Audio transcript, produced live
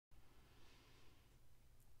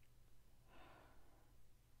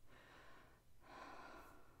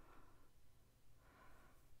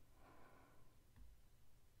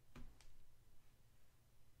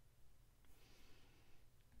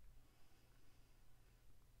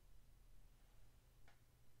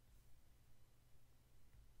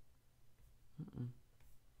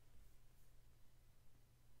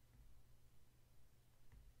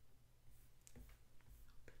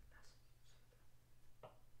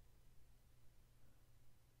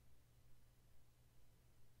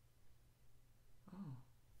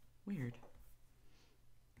Weird.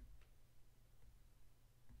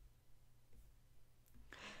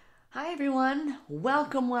 Hi everyone,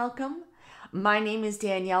 welcome, welcome. My name is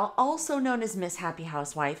Danielle, also known as Miss Happy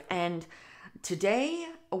Housewife, and today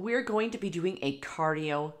we're going to be doing a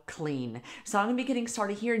cardio clean. So I'm going to be getting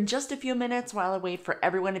started here in just a few minutes while I wait for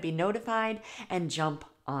everyone to be notified and jump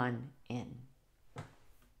on in.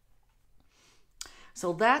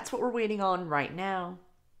 So that's what we're waiting on right now.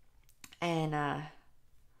 And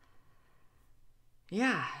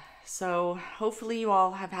yeah, so hopefully you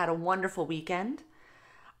all have had a wonderful weekend.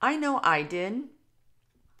 I know I did.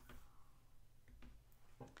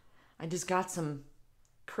 I just got some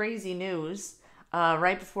crazy news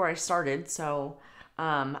right before I started, so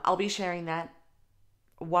I'll be sharing that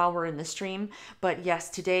while we're in the stream. But yes,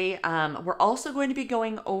 today we're also going to be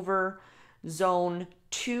going over zone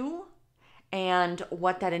 2 and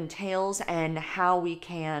what that entails and how we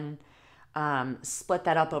can split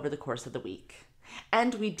that up over the course of the week.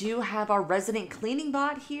 And we do have our resident cleaning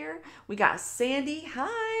bot here. We got Sandy.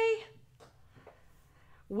 Hi.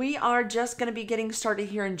 We are just going to be getting started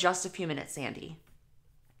here in just a few minutes, Sandy.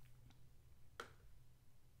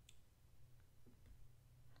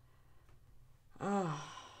 Oh,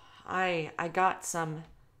 I got some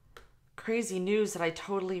crazy news that I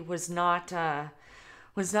totally was not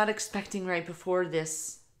expecting right before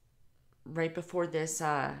this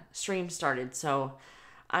stream started. So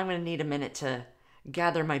I'm going to need a minute to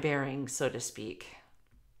gather my bearings, so to speak.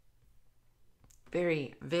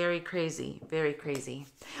 Very, very crazy. Very crazy.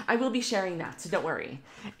 I will be sharing that, so don't worry.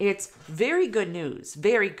 It's very good news,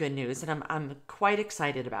 and I'm quite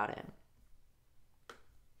excited about it.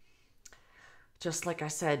 Just like I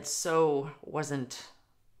said, so wasn't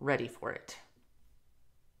ready for it.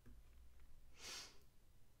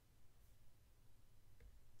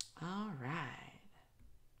 All right.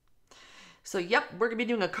 So, yep, we're going to be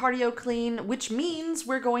doing a cardio clean, which means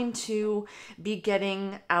we're going to be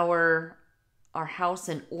getting our house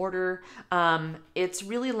in order. It's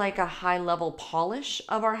really like a high level polish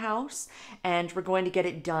of our house, and we're going to get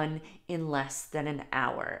it done in less than an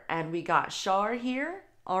hour. And we got Shar here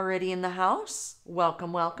already in the house.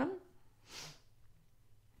 Welcome, welcome.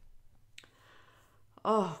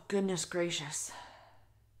 Oh, goodness gracious.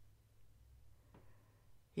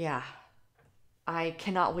 Yeah. I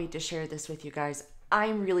cannot wait to share this with you guys.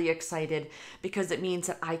 I'm really excited because it means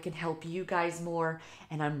that I can help you guys more,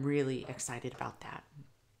 and I'm really excited about that.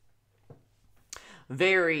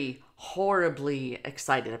 Very horribly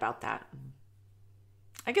excited about that.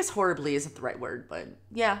 I guess horribly isn't the right word, but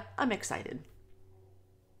yeah, I'm excited.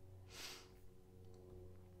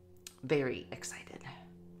 Very excited.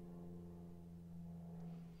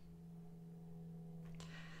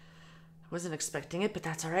 Wasn't expecting it, but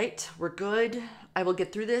that's all right. We're good. I will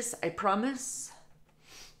get through this, I promise.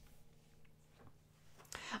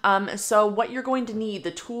 So what you're going to need,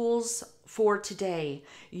 the tools for today,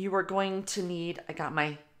 you are going to need, I got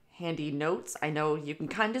my handy notes. I know you can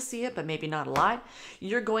kind of see it, but maybe not a lot.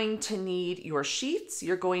 You're going to need your sheets.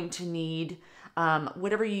 You're going to need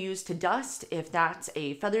whatever you use to dust, if that's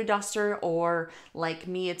a feather duster, or like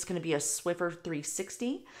me, it's going to be a Swiffer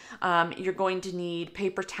 360. You're going to need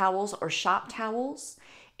paper towels or shop towels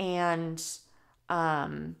and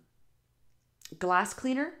glass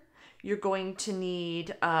cleaner. You're going to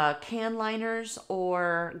need can liners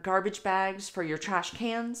or garbage bags for your trash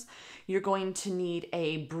cans. You're going to need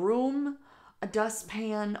a broom, a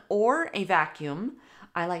dustpan, or a vacuum.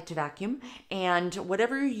 I like to vacuum. And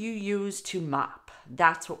whatever you use to mop,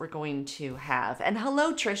 that's what we're going to have. And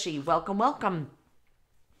hello, Trishy. Welcome, welcome.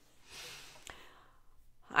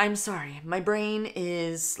 I'm sorry. My brain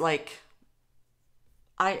is like,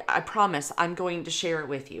 I promise I'm going to share it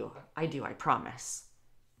with you. I do, I promise.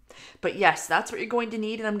 But yes, that's what you're going to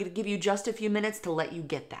need, and I'm going to give you just a few minutes to let you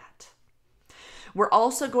get that. We're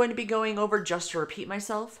also going to be going over, just to repeat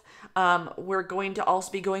myself, we're going to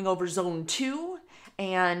also be going over zone 2,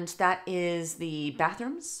 and that is the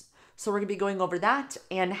bathrooms. So we're going to be going over that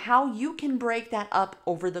and how you can break that up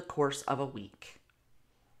over the course of a week.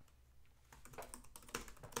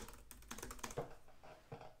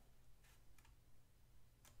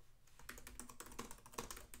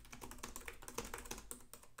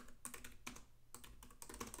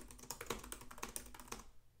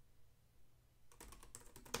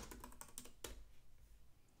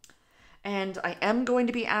 And I am going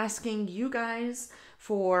to be asking you guys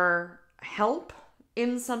for help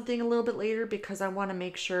in something a little bit later because I want to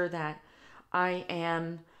make sure that I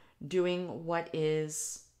am doing what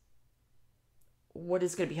is going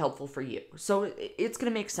to be helpful for you. So it's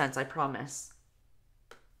going to make sense, I promise.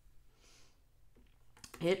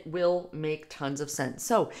 It will make tons of sense.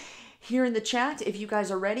 So here in the chat, if you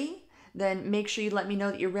guys are ready, then make sure you let me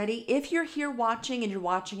know that you're ready. If you're here watching and you're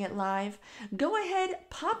watching it live, go ahead,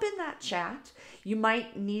 pop in that chat. You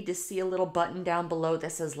might need to see a little button down below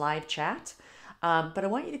that says live chat. But I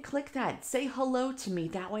want you to click that. Say hello to me.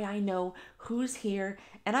 That way I know who's here.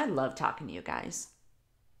 And I love talking to you guys.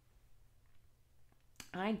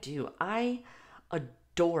 I do. I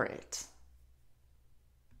adore it.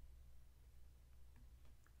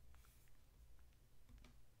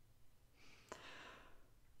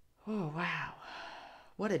 Oh, wow.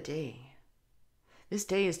 What a day. This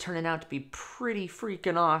day is turning out to be pretty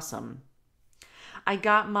freaking awesome. I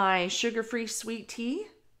got my sugar-free sweet tea.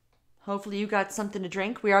 Hopefully you got something to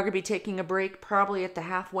drink. We are going to be taking a break probably at the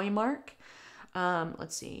halfway mark.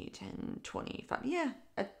 Let's see, 10, 25. Yeah,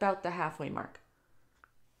 at about the halfway mark.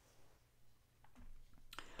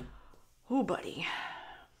 Oh, buddy.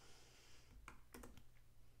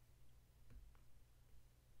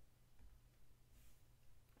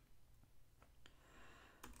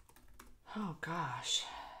 Oh, gosh.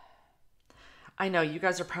 I know you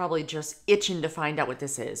guys are probably just itching to find out what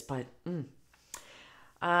this is, but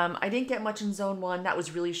I didn't get much in Zone 1. That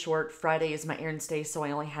was really short. Friday is my errands day, so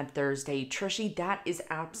I only had Thursday. Trishy, that is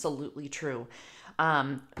absolutely true.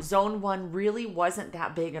 Zone 1 really wasn't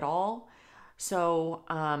that big at all. So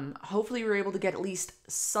hopefully you were able to get at least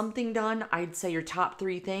something done. I'd say your top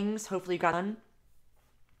 3 things. Hopefully you got done.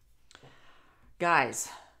 Guys,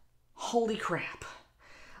 holy crap.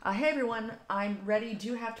 Hey everyone, I'm ready.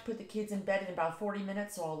 Do have to put the kids in bed in about 40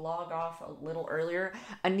 minutes, so I'll log off a little earlier.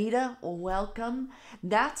 Anita, welcome.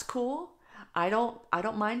 That's cool. I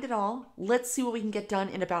don't mind at all. Let's see what we can get done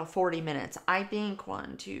in about 40 minutes. I think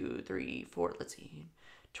 1, 2, 3, 4, let's see,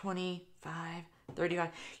 25, 35.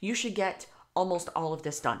 You should get almost all of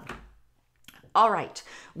this done. All right.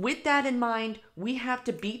 With that in mind, we have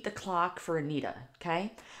to beat the clock for Anita,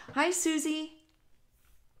 okay? Hi, Susie.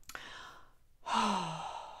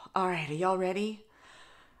 All right, are y'all ready?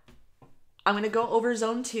 I'm going to go over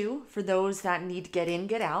Zone 2 for those that need to get in,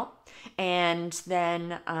 get out. And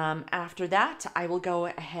then after that, I will go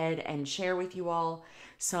ahead and share with you all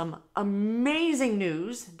some amazing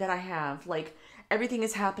news that I have. Like, everything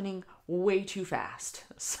is happening way too fast.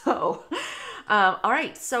 So, all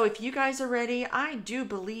right. So if you guys are ready, I do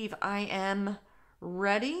believe I am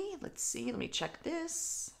ready. Let's see. Let me check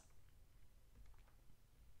this.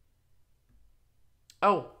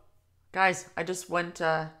 Oh, guys, I just went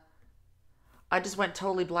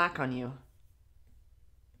totally black on you.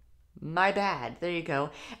 My bad. There you go.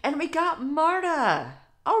 And we got Marta.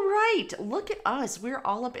 All right. Look at us. We're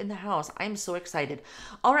all up in the house. I'm so excited.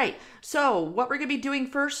 All right. So what we're going to be doing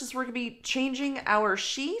first is we're going to be changing our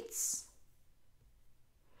sheets.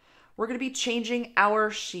 We're going to be changing our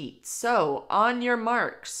sheets. So on your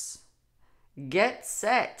marks, get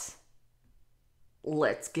set.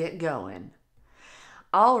 Let's get going.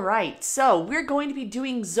 All right, so we're going to be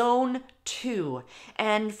doing Zone 2.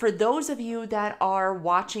 And for those of you that are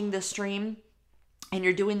watching the stream and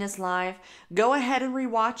you're doing this live, go ahead and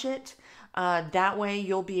rewatch it. That way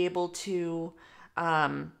you'll be able to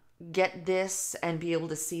get this and be able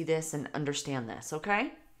to see this and understand this,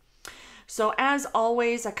 okay? So as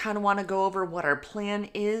always, I kind of want to go over what our plan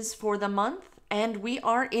is for the month. And we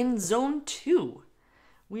are in Zone 2.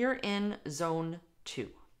 We are in Zone 2.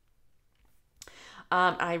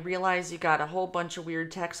 I realize you got a whole bunch of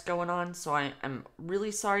weird text going on, so I'm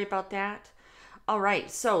really sorry about that. All right,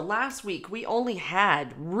 so last week we only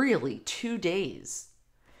had really 2 days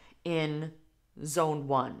in Zone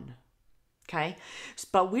 1, okay?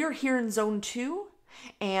 But we're here in Zone 2,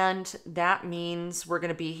 and that means we're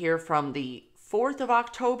going to be here from the 4th of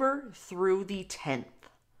October through the 10th.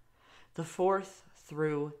 The 4th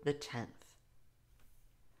through the 10th.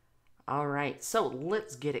 All right, so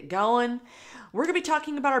let's get it going. We're going to be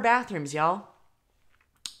talking about our bathrooms, y'all.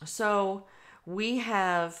 So we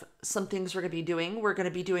have some things we're going to be doing. We're going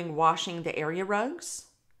to be doing washing the area rugs,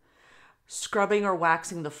 scrubbing or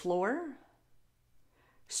waxing the floor,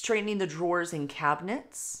 straightening the drawers and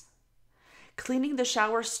cabinets, cleaning the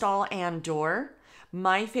shower stall and door.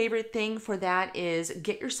 My favorite thing for that is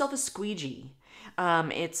get yourself a squeegee.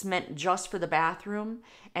 It's meant just for the bathroom.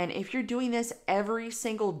 And if you're doing this every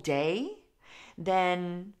single day,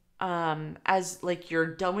 then as like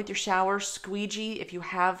you're done with your shower, squeegee, if you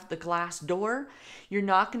have the glass door, you're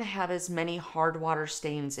not going to have as many hard water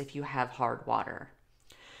stains if you have hard water.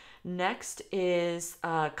 Next is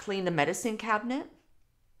clean the medicine cabinet,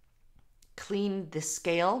 clean the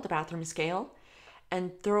scale, the bathroom scale,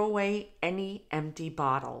 and throw away any empty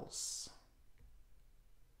bottles.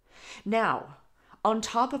 Now, On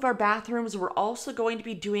top of our bathrooms, we're also going to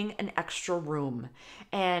be doing an extra room.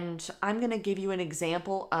 And I'm going to give you an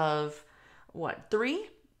example of what, 3?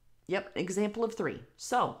 Yep, example of 3.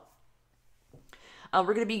 So,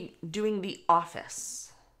 we're going to be doing the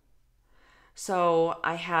office. So,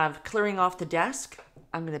 I have clearing off the desk.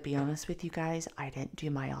 I'm going to be honest with you guys, I didn't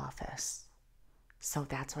do my office. So,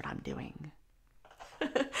 that's what I'm doing.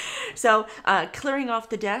 So, clearing off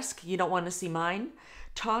the desk, you don't want to see mine.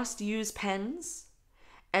 Toss used pens.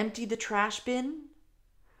 Empty the trash bin.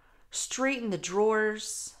 Straighten the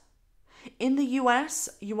drawers. In the US,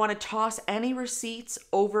 you want to toss any receipts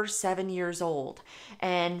over 7 years old.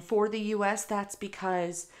 And for the US, that's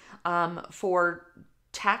because for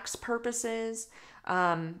tax purposes,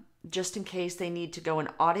 just in case they need to go and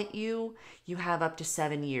audit you, you have up to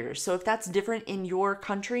 7 years. So if that's different in your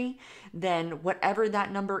country, then whatever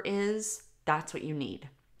that number is, that's what you need.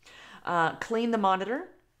 Clean the monitor.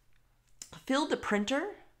 Fill the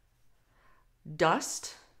printer.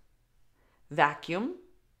 Dust. Vacuum.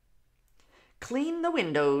 Clean the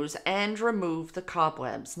windows and remove the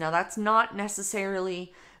cobwebs. Now that's not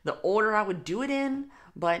necessarily the order I would do it in,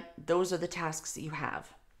 but those are the tasks that you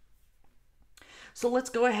have. So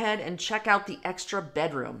let's go ahead and check out the extra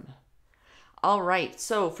bedroom. All right,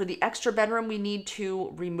 so for the extra bedroom, we need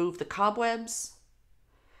to remove the cobwebs,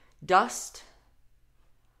 dust,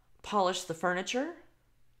 polish the furniture,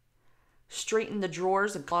 straighten the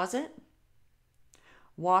drawers and closet,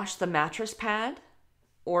 wash the mattress pad,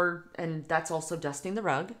 and that's also dusting the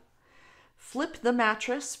rug. Flip the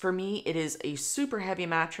mattress. For me, it is a super heavy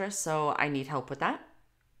mattress, so I need help with that.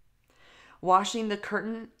 Washing the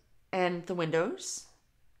curtain and the windows.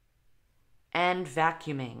 And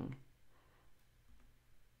vacuuming.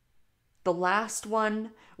 The last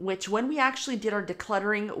one, which when we actually did our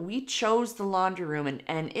decluttering, we chose the laundry room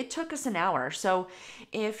and it took us an hour. So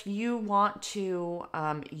if you want to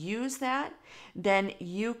use that, then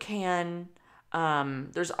you can,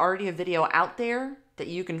 there's already a video out there that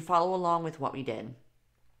you can follow along with what we did.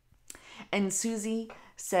 And Susie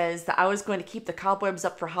says that I was going to keep the cobwebs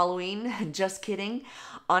up for Halloween. Just kidding.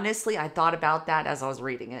 Honestly, I thought about that as I was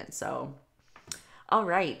reading it. So, all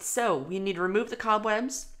right. So we need to remove the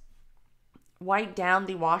cobwebs. Wipe down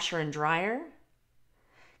the washer and dryer.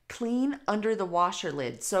 Clean under the washer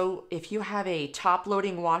lid. So if you have a top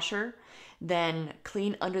loading washer, then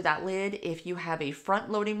clean under that lid. If you have a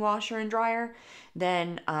front loading washer and dryer,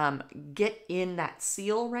 then get in that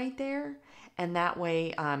seal right there. And that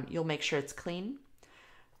way you'll make sure it's clean.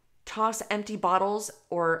 Toss empty bottles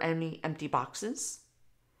or any empty boxes.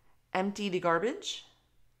 Empty the garbage.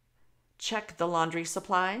 Check the laundry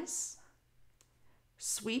supplies.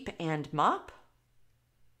 Sweep and mop.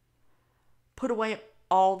 Put away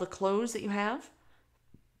all the clothes that you have.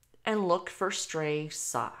 And look for stray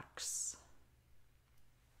socks.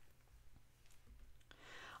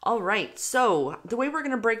 All right, so the way we're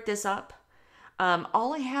going to break this up,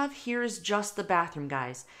 all I have here is just the bathroom,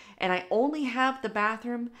 guys. And I only have the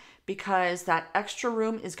bathroom because that extra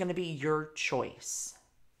room is going to be your choice.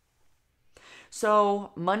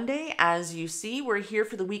 So Monday, as you see, we're here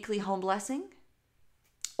for the weekly home blessing.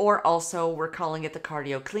 Or also, we're calling it the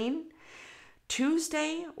cardio clean.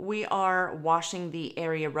 Tuesday, we are washing the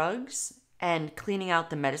area rugs and cleaning out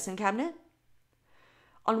the medicine cabinet.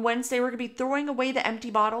 On Wednesday, we're going to be throwing away the empty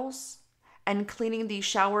bottles and cleaning the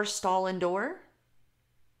shower stall and door.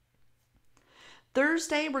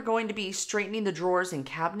 Thursday, we're going to be straightening the drawers and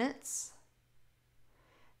cabinets.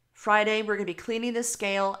 Friday, we're going to be cleaning the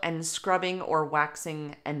scale and scrubbing or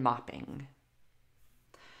waxing and mopping.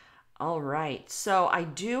 All right, so I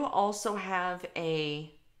do also have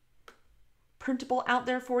a printable out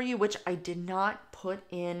there for you, which I did not put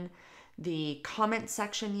in the comment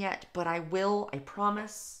section yet, but I will, I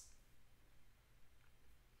promise.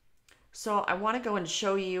 So I want to go and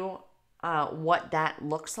show you what that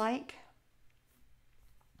looks like.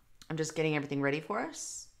 I'm just getting everything ready for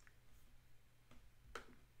us.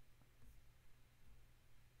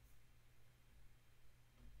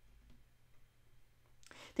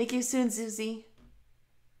 Thank you soon, Susie.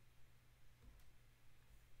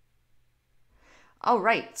 All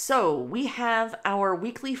right, so we have our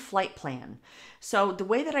weekly flight plan. So the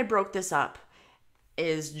way that I broke this up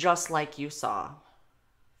is just like you saw.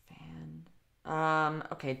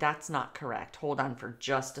 Okay, that's not correct. Hold on for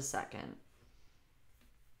just a second.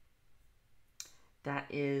 That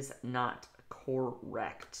is not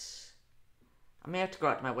correct. I may have to go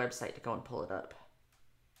out to my website to go and pull it up.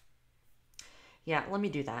 Yeah, let me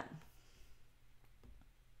do that.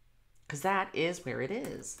 Because that is where it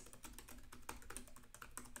is.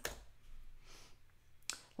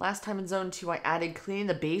 Last time in zone 2, I added cleaning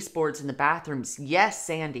the baseboards in the bathrooms. Yes,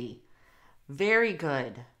 Sandy. Very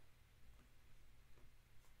good.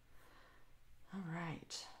 All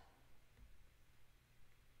right.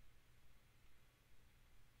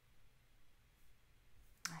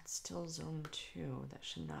 That's still zone 2. That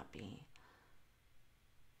should not be.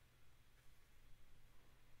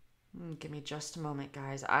 Give me just a moment,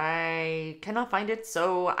 guys. I cannot find it,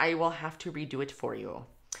 so I will have to redo it for you.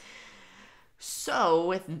 So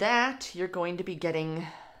with that, you're going to be getting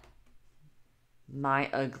my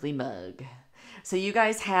ugly mug. So you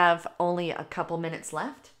guys have only a couple minutes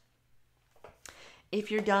left.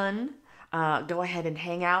 If you're done, go ahead and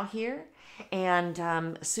hang out here.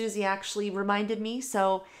 And Susie actually reminded me,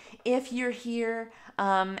 so if you're here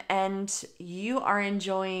and you are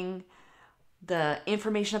enjoying the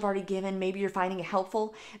information I've already given, maybe you're finding it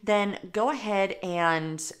helpful, then go ahead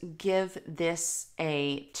and give this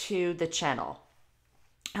to the channel.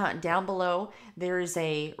 Down below, there is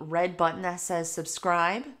a red button that says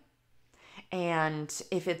subscribe. And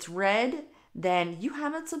if it's red, then you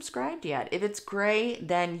haven't subscribed yet. If it's gray,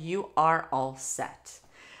 then you are all set.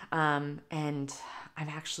 And I'm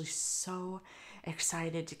actually so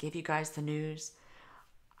excited to give you guys the news.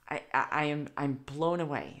 I'm blown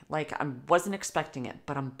away. Like, I wasn't expecting it,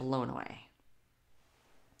 but I'm blown away.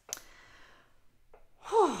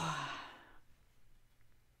 Whew.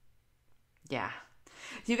 Yeah.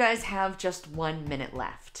 You guys have just 1 minute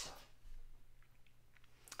left.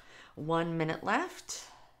 1 minute left.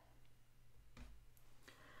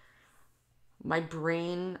 My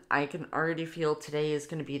brain, I can already feel today is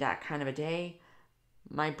going to be that kind of a day.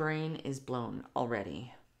 My brain is blown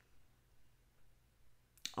already.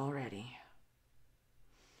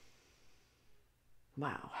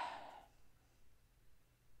 Wow.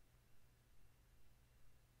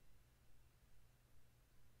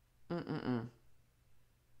 I'm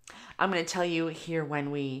going to tell you here when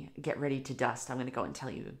we get ready to dust. I'm going to go and tell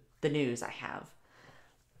you the news I have.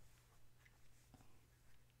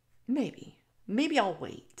 Maybe I'll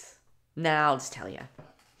wait. Nah, I'll just tell you.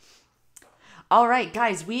 All right,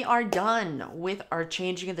 guys, we are done with our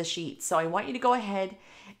changing of the sheets. So I want you to go ahead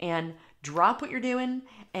and drop what you're doing,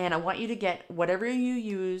 and I want you to get whatever you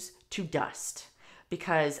use to dust,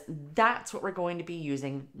 because that's what we're going to be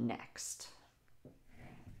using next.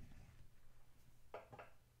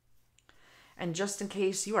 And just in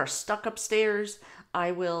case you are stuck upstairs,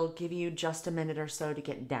 I will give you just a minute or so to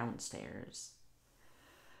get downstairs.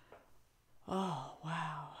 Oh,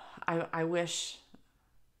 wow. I wish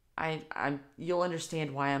you'll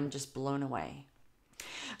understand why I'm just blown away.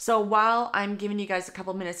 So while I'm giving you guys a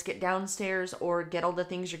couple minutes to get downstairs or get all the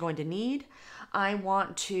things you're going to need, I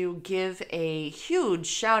want to give a huge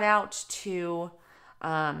shout out to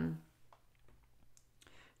some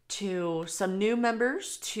new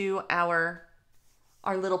members to our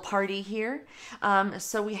little party here.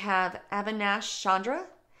 So we have Avinash Chandra,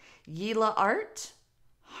 Yila Art,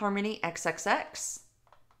 Harmony XXX,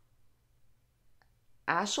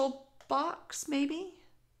 Ashelbox maybe,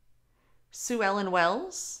 Sue Ellen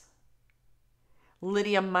Wells,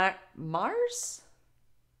 Lydia Mars,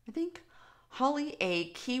 I think, Holly a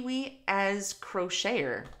Kiwi as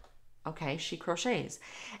crocheter. Okay, she crochets.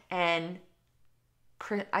 And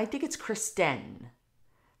I think it's Kristen,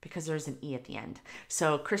 because there's an E at the end.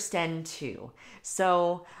 So Kristen too.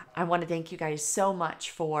 So I want to thank you guys so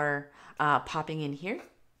much for popping in here.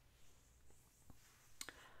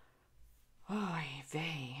 Oy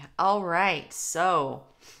vey. All right, so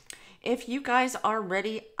if you guys are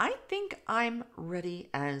ready, I think I'm ready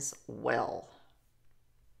as well.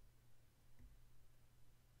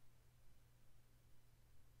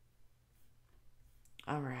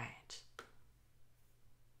 All right.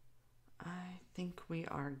 I think we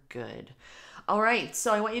are good. All right,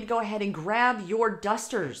 so I want you to go ahead and grab your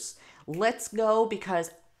dusters. Let's go,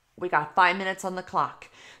 because we got 5 minutes on the clock.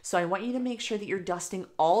 So I want you to make sure that you're dusting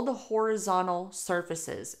all the horizontal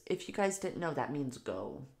surfaces. If you guys didn't know, that means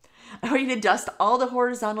go. I want you to dust all the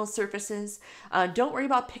horizontal surfaces. Don't worry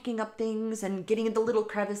about picking up things and getting into little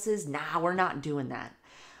crevices. Nah, we're not doing that.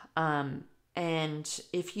 And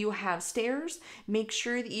if you have stairs, make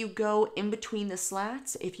sure that you go in between the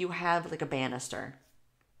slats if you have like a banister.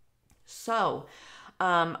 So,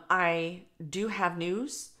 I do have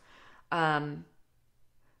news.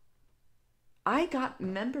 I got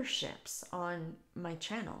memberships on my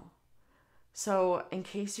channel. So in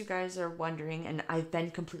case you guys are wondering, and I've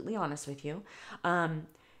been completely honest with you, I'm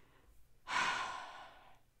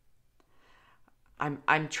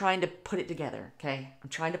trying to put it together, okay? I'm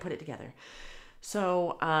trying to put it together.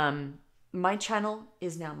 So my channel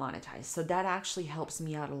is now monetized. So that actually helps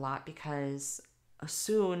me out a lot, because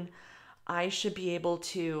soon I should be able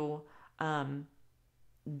to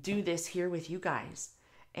do this here with you guys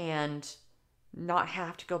and not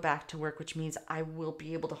have to go back to work, which means I will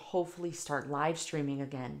be able to hopefully start live streaming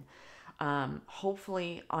again,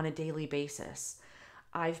 hopefully on a daily basis.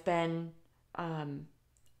 I've been,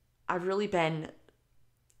 I've really been,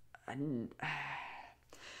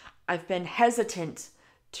 I've been hesitant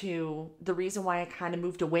to, the reason why I kind of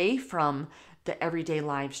moved away from the everyday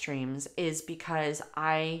live streams is because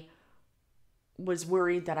I was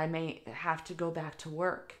worried that I may have to go back to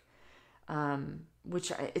work,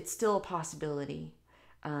 which it's still a possibility,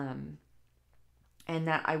 and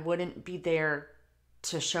that I wouldn't be there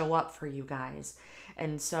to show up for you guys.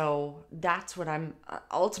 And so that's what I'm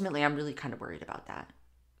ultimately, I'm really kind of worried about that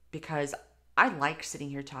because I like sitting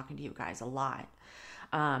here talking to you guys a lot.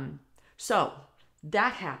 So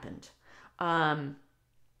that happened. And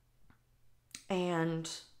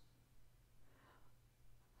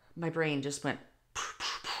my brain just went,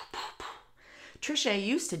 Trisha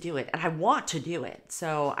used to do it and I want to do it.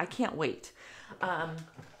 So I can't wait.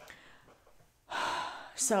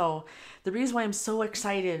 So the reason why I'm so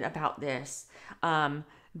excited about this,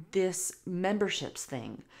 this memberships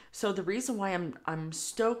thing. So the reason why I'm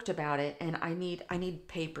stoked about it, and I need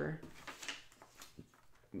paper.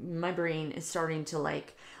 My brain is starting to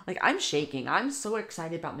like I'm shaking. I'm so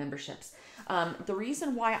excited about memberships. The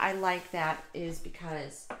reason why I like that is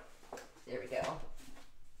because, there we go.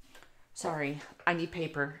 Sorry, I need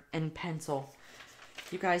paper and pencil.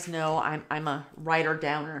 You guys know I'm a writer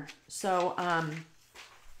downer. So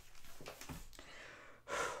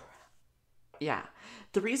yeah,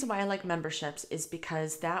 the reason why I like memberships is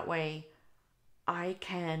because that way I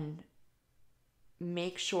can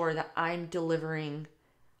make sure that I'm delivering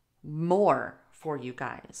more for you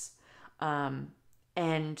guys,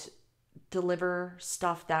 and deliver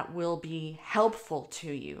stuff that will be helpful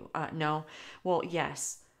to you. No, well,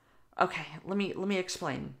 yes. Okay, let me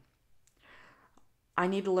explain. I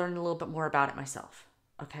need to learn a little bit more about it myself.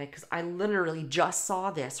 Okay, because I literally just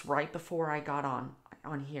saw this right before I got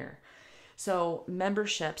on here. So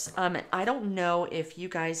memberships. I don't know if you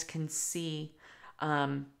guys can see,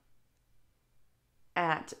 and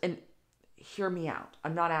hear me out.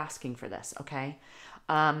 I'm not asking for this, okay?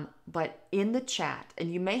 But in the chat,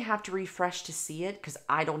 and you may have to refresh to see it because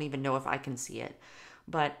I don't even know if I can see it.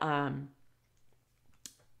 But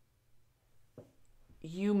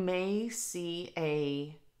you may see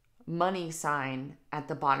a money sign at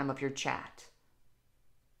the bottom of your chat.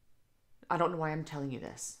 I don't know why I'm telling you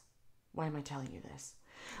this. Why am I telling you this?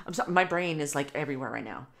 I'm sorry, my brain is like everywhere right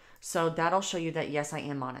now. So that'll show you that yes, I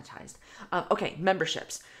am monetized. Okay,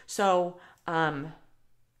 memberships. So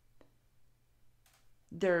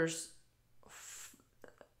there's,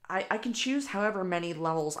 I can choose however many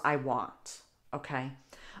levels I want. Okay,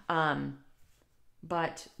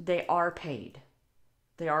 but they are paid.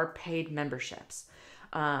 They are paid memberships,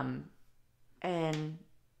 and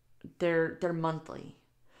they're monthly.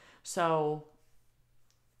 So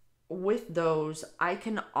with those, I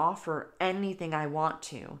can offer anything I want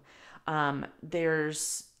to.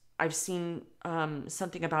 I've seen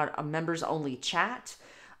something about a members only chat,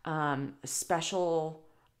 special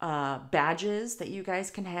badges that you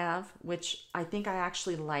guys can have, which I think I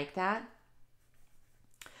actually like that.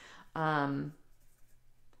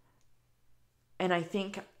 And I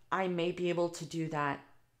think I may be able to do that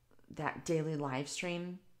daily live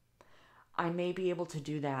stream. I may be able to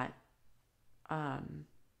do that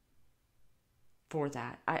for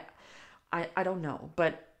that. I don't know,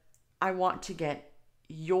 but I want to get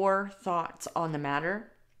your thoughts on the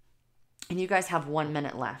matter. And you guys have 1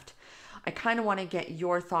 minute left. I kind of want to get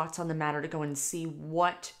your thoughts on the matter to go and see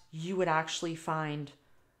what you would actually find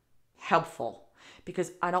helpful.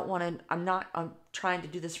 Because I don't want to, I'm trying to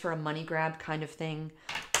do this for a money grab kind of thing.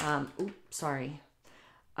 Sorry.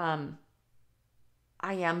 I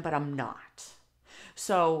am, but I'm not.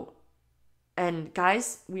 So, and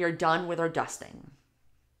guys, we are done with our dusting.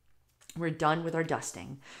 We're done with our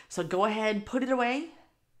dusting. So go ahead, put it away,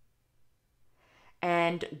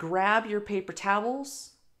 and grab your paper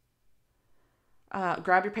towels.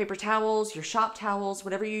 Grab your paper towels, your shop towels,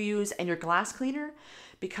 whatever you use, and your glass cleaner,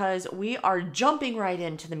 because we are jumping right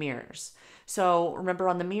into the mirrors. So remember,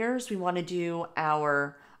 on the mirrors, we want to do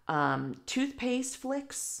our toothpaste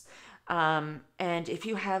flicks. And if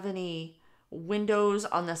you have any windows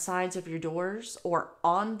on the sides of your doors or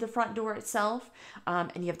on the front door itself,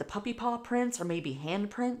 and you have the puppy paw prints or maybe hand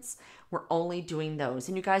prints, we're only doing those.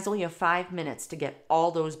 And you guys only have 5 minutes to get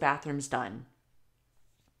all those bathrooms done.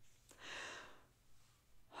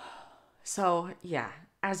 So yeah,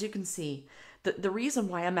 as you can see, The reason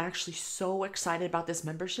why I'm actually so excited about this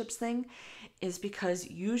memberships thing is because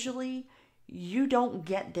usually you don't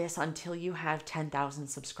get this until you have 10,000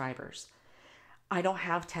 subscribers. I don't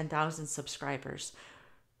have 10,000 subscribers.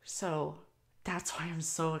 So that's why I'm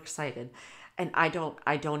so excited. And I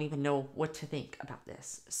don't even know what to think about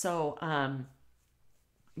this. So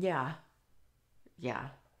yeah. Yeah.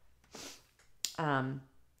 Um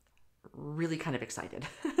really kind of excited.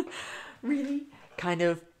 Really kind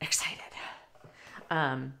of excited.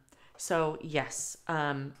 Um so yes,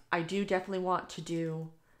 I do definitely want to do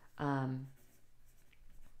um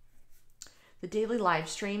the daily live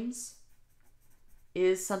streams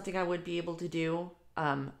is something I would be able to do.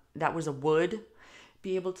 That was a would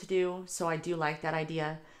be able to do. So I do like that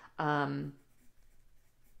idea. Um,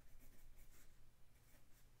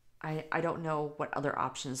 I don't know what other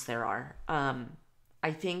options there are.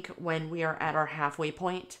 I think when we are at our halfway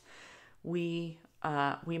point, we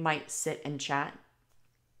might sit and chat,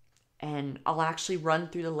 and I'll actually run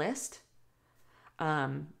through the list.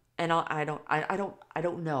 And I don't know. I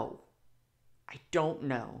don't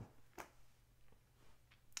know.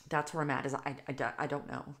 That's where I'm at. Is I don't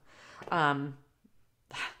know. Um,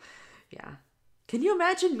 yeah. Can you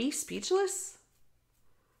imagine me speechless?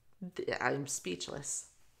 I'm speechless.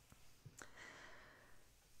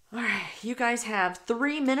 All right, you guys have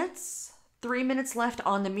 3 minutes. 3 minutes left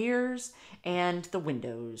on the mirrors and the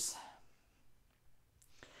windows.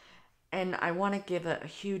 And I want to give a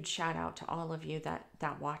huge shout out to all of you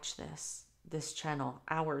that watch this channel,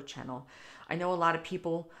 our channel. I know a lot of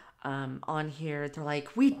people on here, they're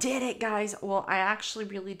like, we did it, guys. Well, I actually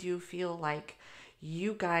really do feel like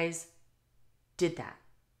you guys did that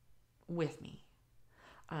with me.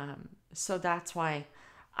 So that's why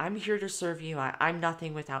I'm here to serve you. I'm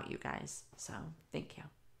nothing without you guys. So thank you.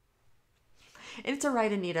 And it's all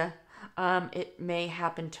right, Anita. It may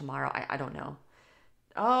happen tomorrow. I don't know.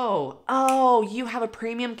 Oh, you have a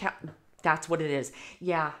premium That's what it is.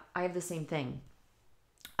 Yeah, I have the same thing.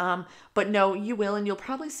 But no, you will, and you'll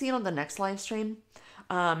probably see it on the next live stream.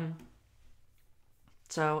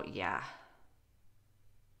 So yeah.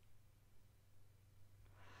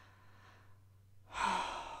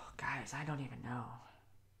 Guys, I don't even know.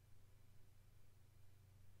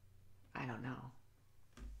 I don't know.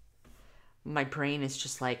 My brain is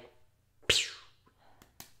just like, pew.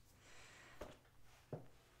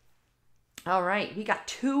 All right, we got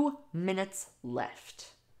 2 minutes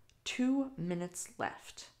left. 2 minutes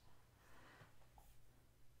left.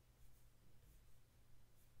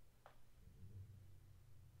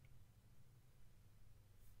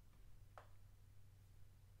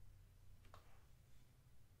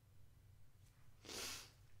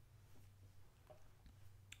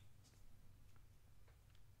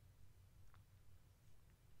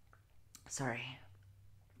 Sorry.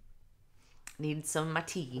 Need some of my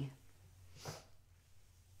tea.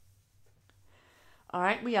 All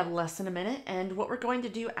right, we have less than a minute, and what we're going to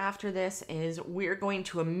do after this is we're going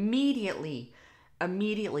to immediately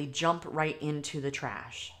jump right into the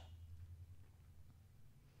trash.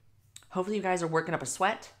 Hopefully you guys are working up a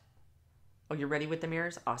sweat. Oh, you're ready with the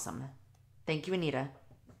mirrors? Awesome. Thank you, Anita.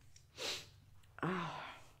 Oh.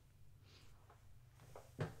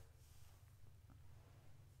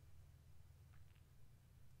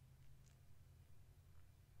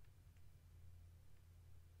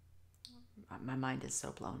 My mind is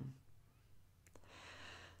so blown.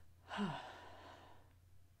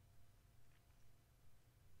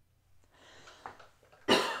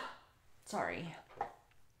 Sorry.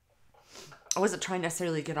 I wasn't trying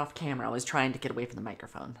necessarily to get off camera. I was trying to get away from the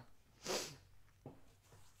microphone.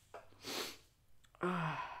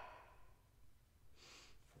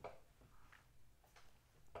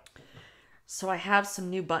 So I have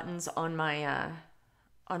some new buttons on my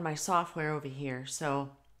software over here.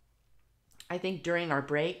 So I think during our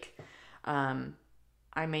break, I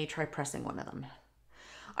may try pressing one of them.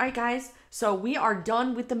 All right, guys. So we are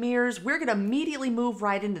done with the mirrors. We're gonna immediately move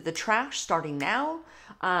right into the trash starting now.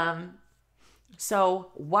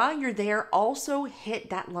 So while you're there, also hit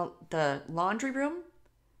the laundry room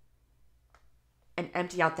and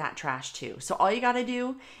empty out that trash too. So all you got to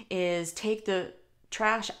do is take the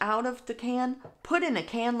trash out of the can, put in a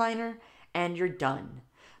can liner, and you're done.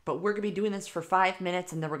 But we're going to be doing this for 5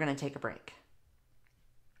 minutes, and then we're going to take a break.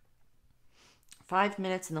 5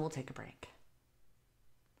 minutes, and then we'll take a break.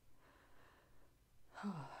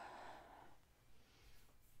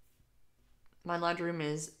 My laundry room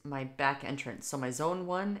is my back entrance. So my zone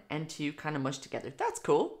 1 and 2 kind of mushed together. That's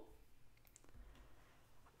cool.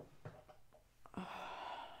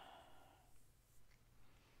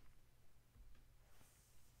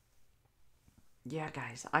 Yeah,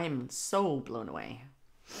 guys, I am so blown away.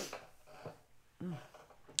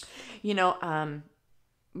 You know,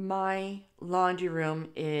 my laundry room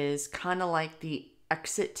is kind of like the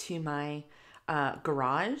exit to my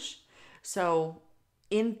garage. So,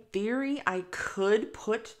 in theory, I could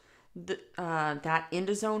put that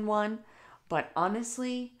into zone one, but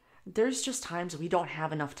honestly, there's just times we don't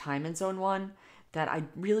have enough time in zone one that I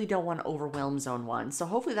really don't want to overwhelm zone one. So,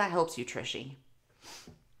 hopefully, that helps you, Trishy.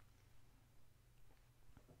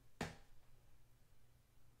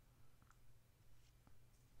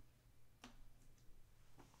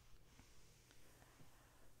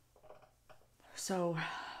 So,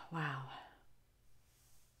 wow.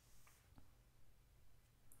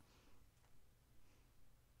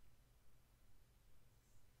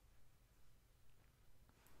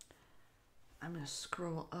 I'm going to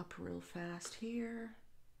scroll up real fast here.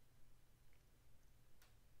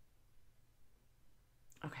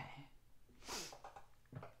 Okay.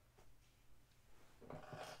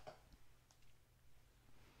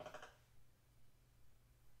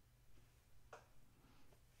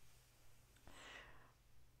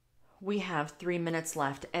 We have 3 minutes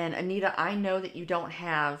left. And Anita, I know that you don't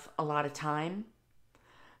have a lot of time.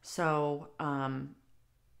 So,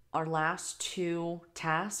 our last two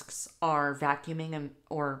tasks are vacuuming and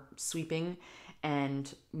or sweeping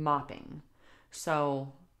and mopping.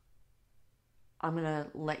 So, I'm gonna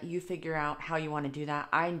let you figure out how you want to do that.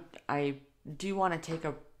 I do want to take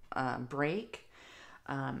a break.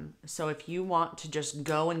 So if you want to just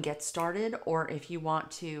go and get started,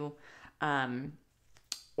 um,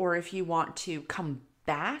 or if you want to come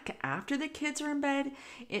back after the kids are in bed,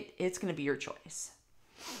 it's gonna be your choice.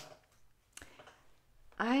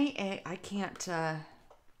 I can't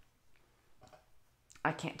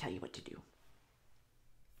I can't tell you what to do.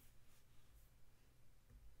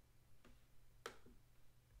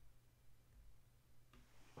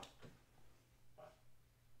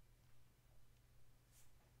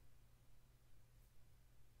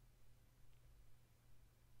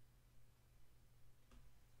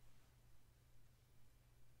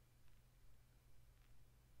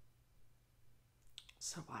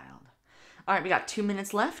 So wild. All right, we got 2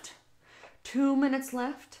 minutes left. 2 minutes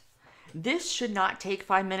left. This should not take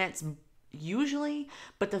 5 minutes usually,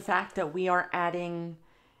 but the fact that we are adding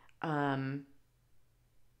um,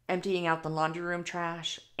 emptying out the laundry room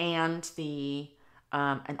trash and the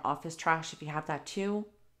an office trash if you have that too.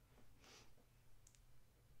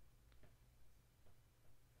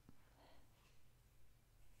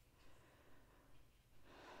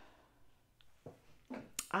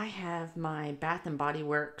 I have my Bath and Body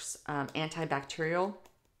Works antibacterial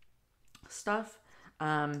stuff.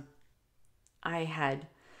 Um, I had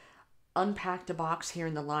unpacked a box here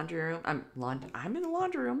in the laundry room. I'm in the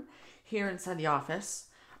laundry room here inside the office.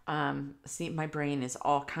 See, my brain is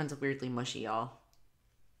all kinds of weirdly mushy, y'all.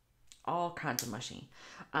 All kinds of mushy.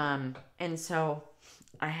 And so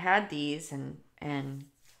I had these, and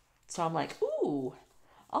so I'm like, ooh,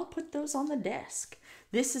 I'll put those on the desk.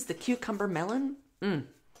 This is the cucumber melon.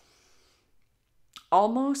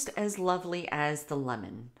 Almost as lovely as the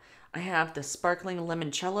lemon. I have the sparkling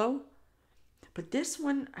limoncello, but this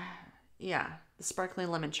one, yeah, the sparkling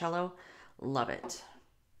limoncello, love it.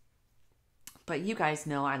 But you guys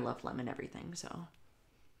know I love lemon everything, so.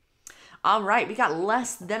 All right, we got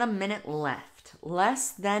less than a minute left.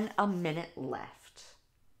 Less than a minute left.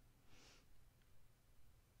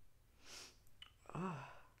 Oh.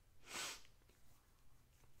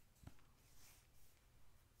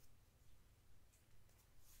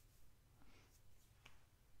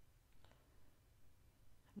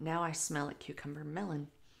 Now I smell like cucumber melon.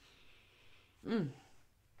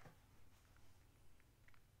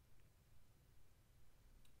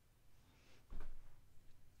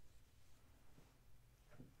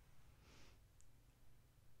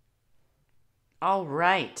 All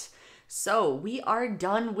right. So we are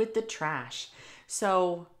done with the trash.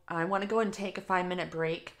 So I want to go and take a 5 minute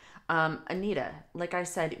break. Anita, like I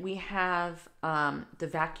said, we have the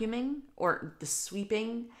vacuuming or the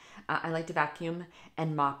sweeping. I like to vacuum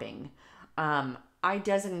and mopping. I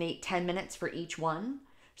designate 10 minutes for each one.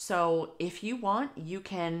 So if you want, you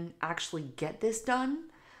can actually get this done.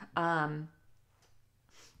 Um,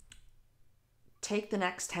 Take the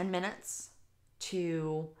next 10 minutes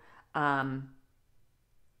to um,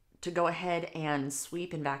 go ahead and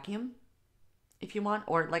sweep and vacuum if you want,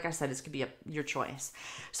 or like I said, this could be your choice.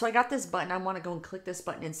 So I got this button. I want to go and click this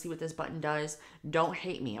button and see what this button does. Don't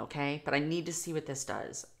hate me, okay? But I need to see what this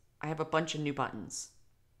does. I have a bunch of new buttons.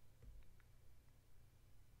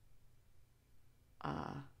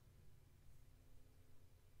 Uh,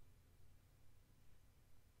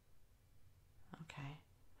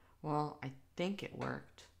 Well, I think it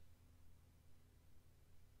worked.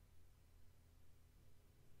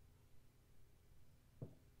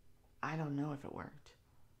 I don't know if it worked.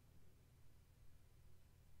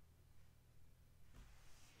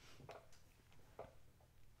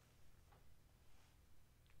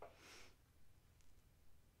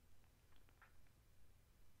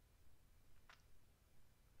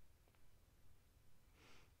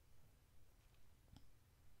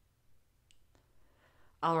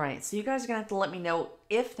 All right, so you guys are gonna have to let me know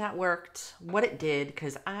if that worked, what it did,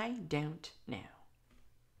 because I don't know.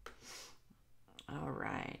 All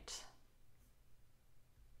right.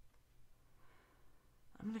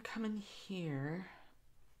 I'm gonna come in here.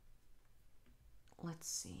 Let's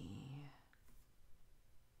see.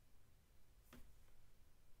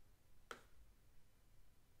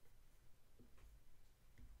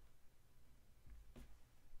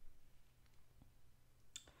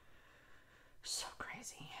 So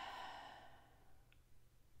crazy.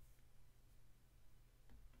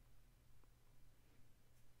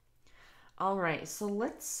 All right, so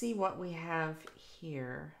let's see what we have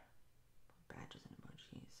here. Badges and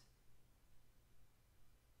emojis.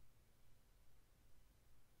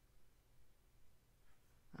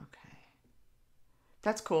 Okay.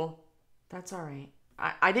 That's cool. That's all right.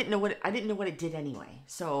 I didn't know what it did anyway.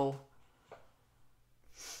 So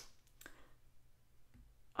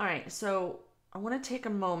all right, so I want to take a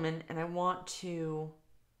moment and I want to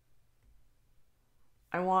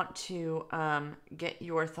get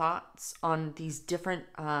your thoughts on these different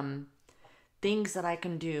things that I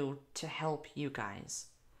can do to help you guys.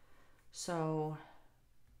 So,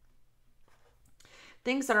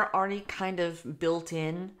 things that are already kind of built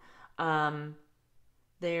in. Um,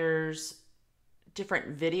 there's different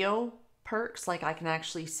video perks, like I can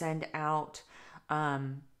actually send out,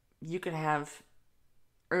 you could have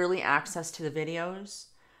early access to the videos,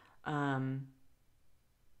 um,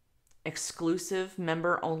 exclusive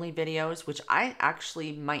member only videos, which I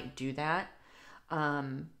actually might do that.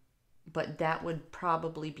 But that would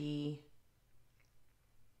probably be,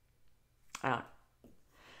 I don't know.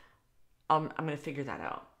 I'm going to figure that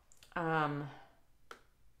out.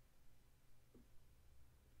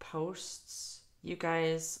 Posts, you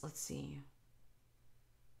guys, let's see.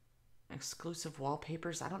 Exclusive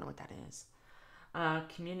wallpapers, I don't know what that is.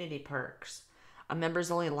 Community perks, a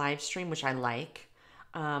members only live stream, which I like.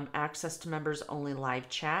 Access to members only live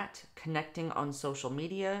chat, connecting on social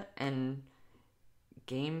media, and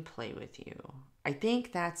gameplay with you. I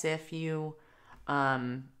think that's if you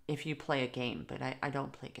play a game, but I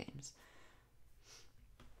don't play games.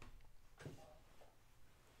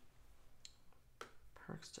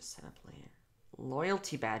 Perks to set up later.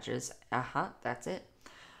 Loyalty badges. That's it.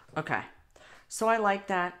 Okay. So I like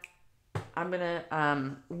that. I'm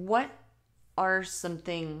gonna what are some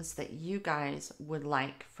things that you guys would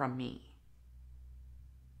like from me?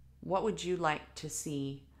 What would you like to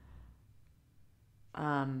see?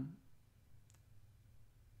 I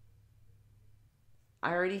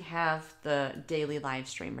already have the daily live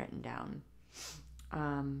stream written down.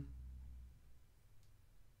 I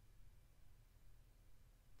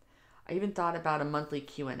even thought about a monthly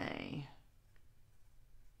Q&A.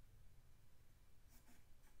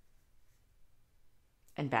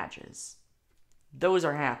 And badges. Those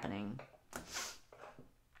are happening.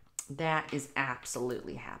 That is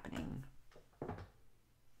absolutely happening.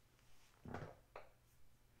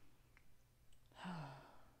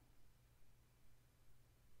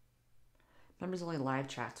 Members only live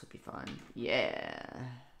chats would be fun. Yeah.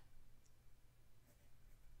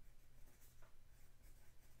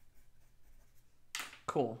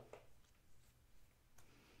 Cool.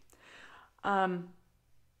 I'm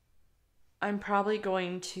probably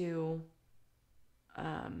going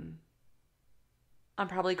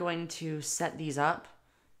to set these up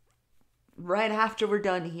right after we're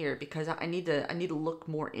done here because I need to look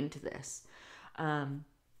more into this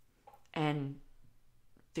and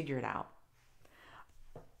figure it out.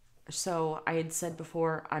 So I had said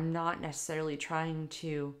before, I'm not necessarily trying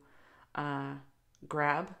to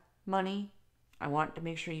grab money. I want to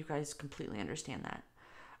make sure you guys completely understand that.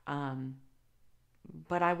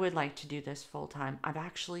 But I would like to do this full time. I've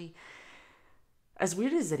actually, as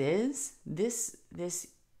weird as it is, this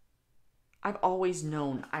I've always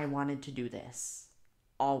known I wanted to do this.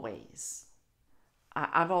 Always.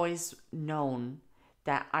 I've always known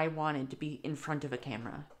that I wanted to be in front of a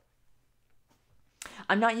camera.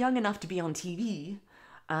 I'm not young enough to be on TV,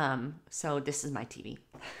 so this is my TV.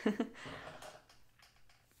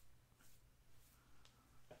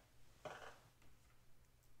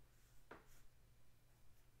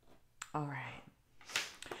 All right.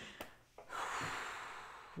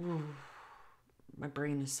 My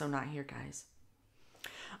brain is so not here, guys.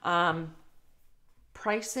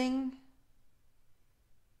 Pricing.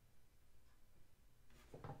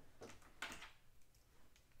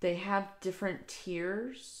 They have different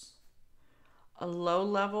tiers. A low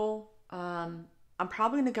level. I'm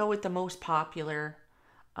probably gonna go with the most popular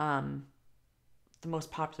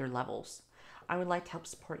levels. I would like to help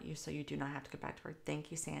support you so you do not have to go back to work. Thank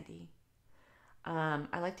you, Sandy.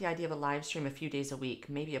 I like the idea of a live stream a few days a week,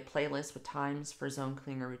 maybe a playlist with times for zone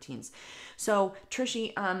cleaner routines. So,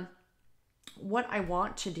 Trishy, what I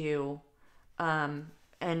want to do, and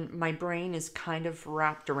my brain is kind of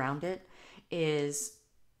wrapped around it, is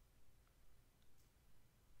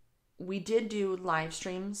we did do live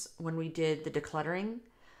streams when we did the decluttering,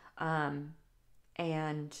 and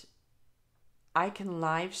I can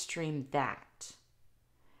live stream that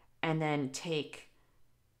and then take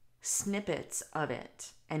snippets of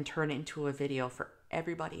it and turn it into a video for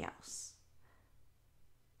everybody else.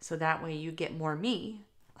 So that way you get more me.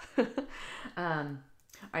 All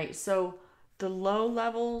right, so the low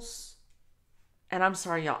levels, and I'm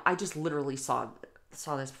sorry, y'all, I just literally saw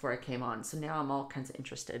this before I came on, so now I'm all kinds of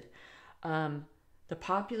interested. The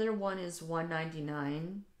popular one is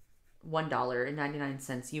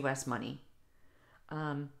 $1.99 US money.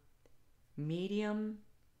 Medium,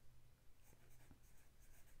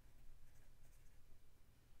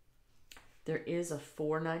 there is a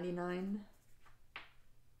 $4.99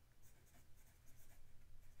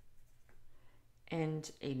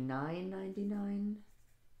 and a $9.99.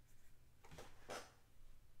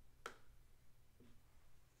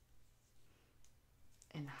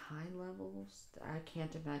 And high levels, I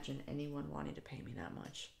can't imagine anyone wanting to pay me that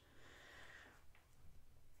much.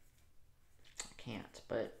 I can't,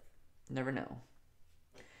 but never know.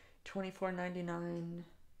 $24.99.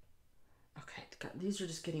 Okay, God, these are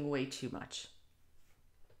just getting way too much.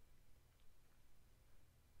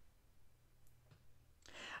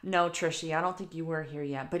 No, Trishy, I don't think you were here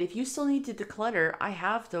yet. But if you still need to declutter, I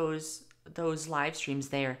have those live streams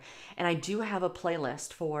there, and I do have a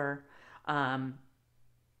playlist for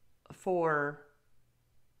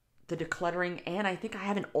the decluttering, and I think I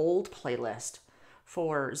have an old playlist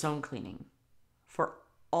for zone cleaning for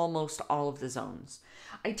almost all of the zones.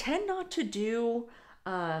 I tend not to do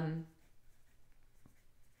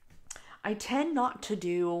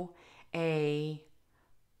a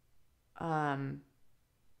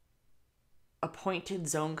appointed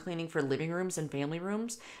zone cleaning for living rooms and family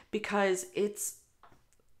rooms because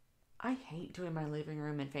I hate doing my living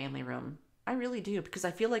room and family room. I really do, because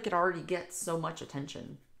I feel like it already gets so much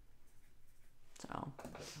attention. So,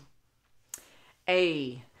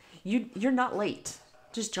 you're not late.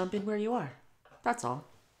 Just jump in where you are. That's all.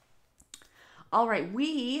 All right,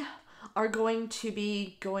 we are going to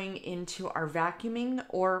be going into our vacuuming,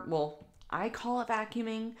 or, well, I call it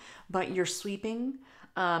vacuuming, but you're sweeping.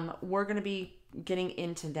 We're going to be getting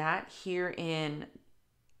into that here in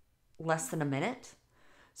less than a minute.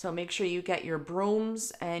 So make sure you get your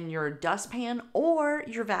brooms and your dustpan or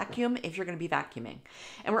your vacuum if you're going to be vacuuming.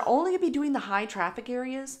 And we're only going to be doing the high traffic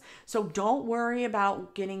areas. So don't worry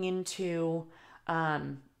about getting into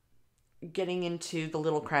the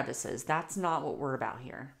little crevices. That's not what we're about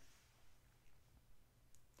here.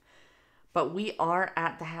 But we are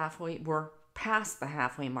at the we're past the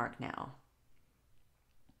halfway mark now.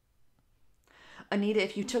 Anita,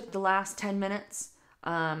 if you took the last 10 minutes,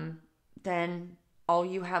 then all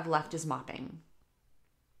you have left is mopping.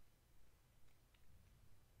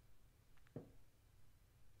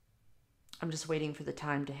 I'm just waiting for the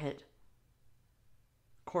time to hit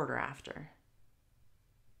quarter after.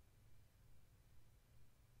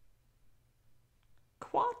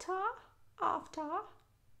 Quarter after?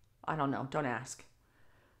 I don't know. Don't ask.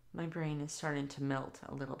 My brain is starting to melt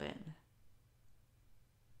a little bit.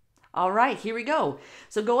 All right, here we go.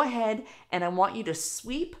 So go ahead, and I want you to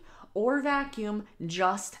sweep or vacuum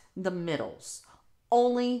just the middles.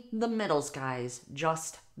 Only the middles, guys.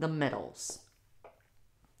 Just the middles.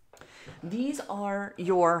 These are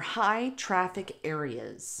your high traffic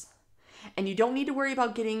areas. And you don't need to worry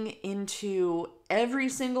about getting into every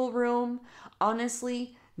single room.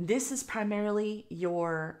 Honestly, this is primarily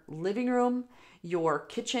your living room, your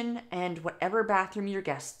kitchen, and whatever bathroom your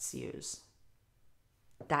guests use.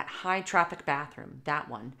 That high traffic bathroom, that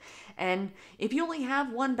one. And if you only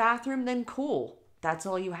have one bathroom, then cool. That's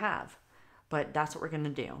all you have. But that's what we're going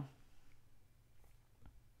to do.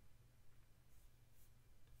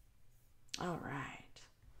 All right.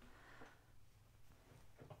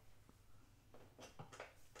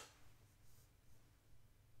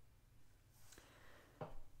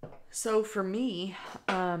 So for me,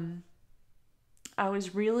 I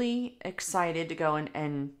was really excited to go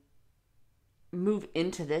and move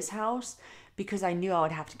into this house because I knew I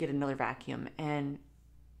would have to get another vacuum. And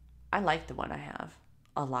I like the one I have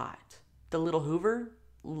a lot. The little Hoover,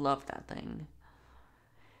 love that thing.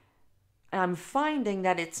 And I'm finding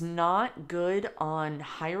that it's not good on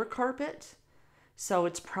higher carpet. So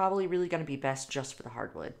it's probably really going to be best just for the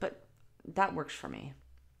hardwood. But that works for me.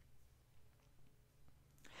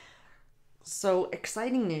 So,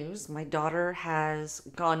 exciting news. My daughter has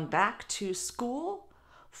gone back to school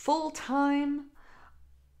full time.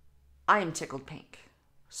 I am tickled pink.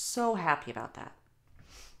 So happy about that.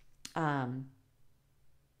 Um,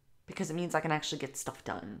 because it means I can actually get stuff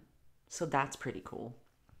done. So that's pretty cool.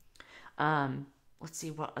 Let's see,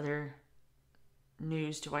 what other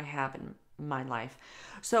news do I have in my life?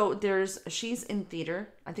 So she's in theater.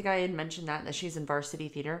 I think I had mentioned that she's in varsity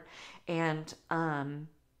theater. And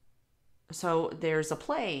so there's a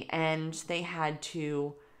play, and they had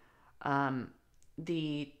to,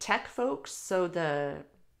 the tech folks, so the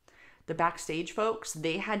backstage folks,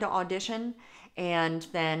 they had to audition, and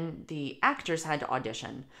then the actors had to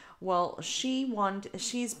audition. Well,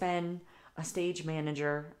 she's been a stage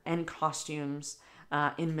manager and costumes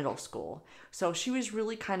in middle school. So she was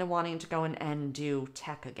really kind of wanting to go in and do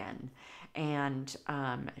tech again. And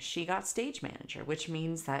she got stage manager, which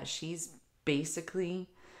means that she's basically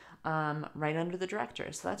right under the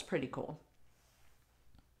director. So that's pretty cool.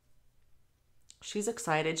 She's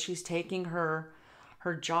excited. She's taking her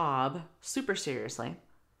job super seriously.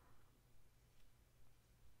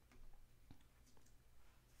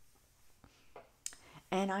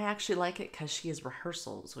 And I actually like it because she has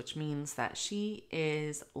rehearsals, which means that she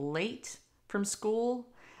is late from school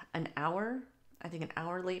an hour, I think an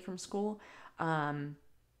hour late from school,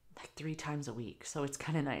 like 3 times a week. So it's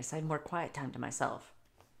kind of nice. I have more quiet time to myself.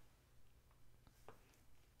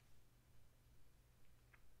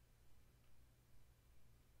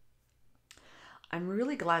 I'm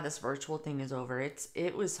really glad this virtual thing is over.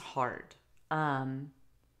 It was hard. Um,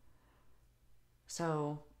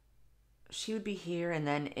 so she would be here, and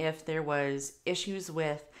then if there was issues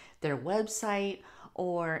with their website,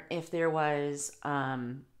 or if there was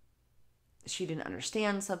she didn't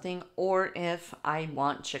understand something, or if I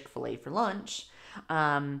want Chick-fil-A for lunch,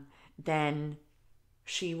 then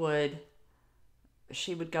she would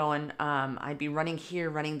she would go, and I'd be running here,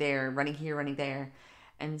 running there, running here, running there.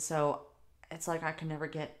 And so it's like I could never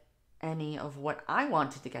get any of what I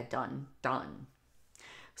wanted to get done.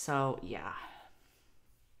 So yeah,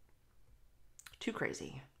 too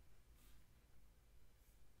crazy.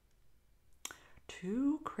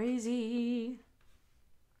 Too crazy.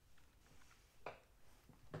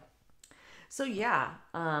 So yeah,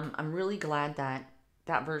 I'm really glad that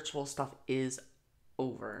that virtual stuff is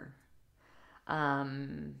over.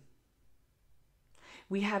 Um,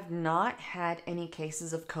 we have not had any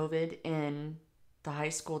cases of COVID in the high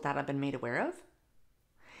school that I've been made aware of.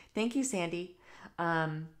 Thank you, Sandy.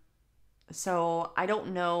 Um, so I don't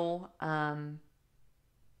know.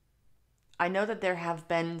 I know that there have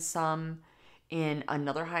been some in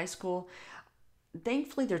another high school.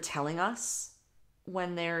 Thankfully, they're telling us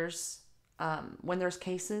when there's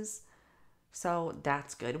cases, so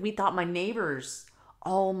that's good. We thought my neighbors.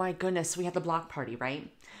 Oh my goodness, we had the block party,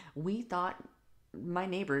 right? We thought my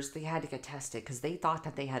neighbors, they had to get tested because they thought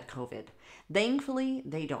that they had COVID. Thankfully,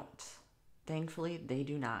 they don't. Thankfully, they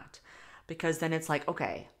do not. Because then it's like,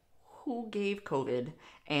 okay, who gave COVID,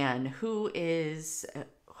 and who's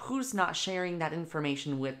not sharing that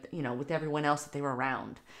information with, with everyone else that they were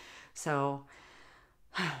around. So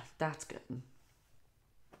that's good.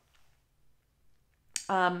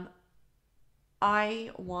 Um,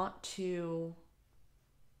 I want to.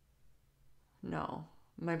 No,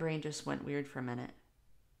 my brain just went weird for a minute.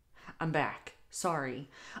 I'm back. Sorry.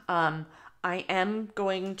 Um, I am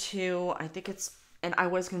going to. I think it's. And I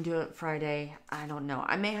was going to do it Friday. I don't know.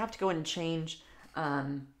 I may have to go and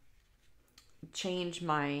um, change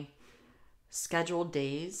my scheduled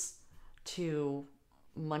days to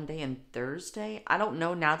Monday and Thursday. I don't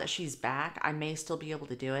know, now that she's back. I may still be able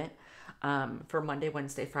to do it for Monday,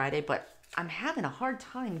 Wednesday, Friday, but I'm having a hard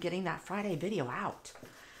time getting that Friday video out.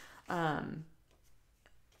 Um,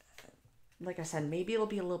 like I said, maybe it'll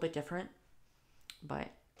be a little bit different, but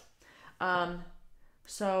um,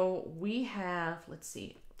 so we have, let's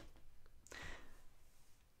see,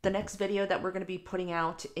 the next video that we're going to be putting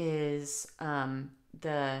out is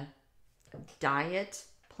the diet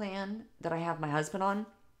plan that I have my husband on.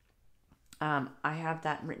 I have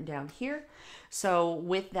that written down here. So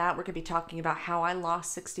with that, we're going to be talking about how I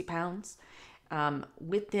lost 60 pounds.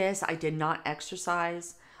 With this, I did not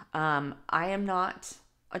exercise. I am not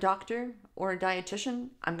a doctor or a dietitian.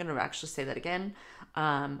 I'm going to actually say that again.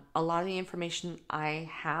 A lot of the information I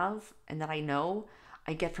have and that I know,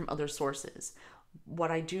 I get from other sources.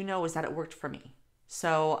 What I do know is that it worked for me.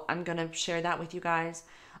 So I'm going to share that with you guys.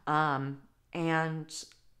 And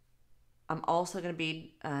I'm also going to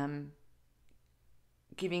be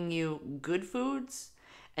giving you good foods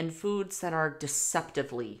and foods that are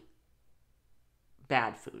deceptively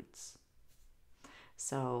bad foods.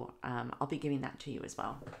 So I'll be giving that to you as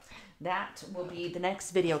well. That will be the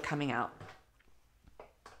next video coming out.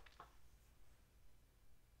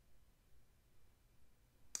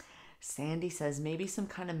 Sandy says maybe some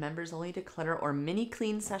kind of members only declutter or mini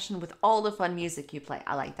clean session with all the fun music you play.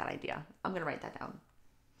 I like that idea. I'm going to write that down.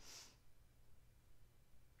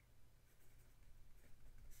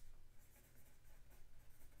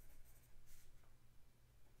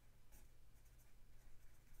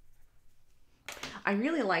 I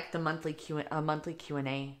really like the monthly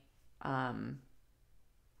Q&A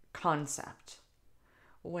concept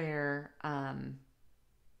where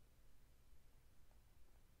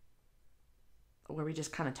we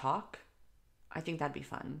just kind of talk. I think that'd be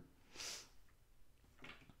fun.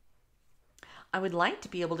 I would like to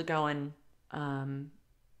be able to go and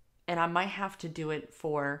I might have to do it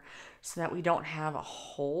so that we don't have a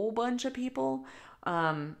whole bunch of people.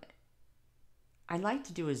 I'd like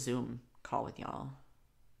to do a Zoom call with y'all.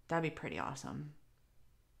 That'd be pretty awesome.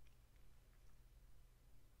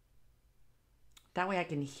 That way I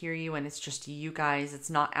can hear you and it's just you guys. It's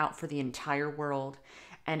not out for the entire world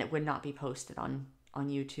and it would not be posted on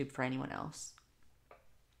YouTube for anyone else.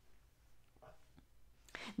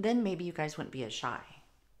 Then maybe you guys wouldn't be as shy.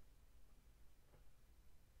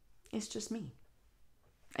 It's just me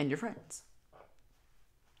and your friends.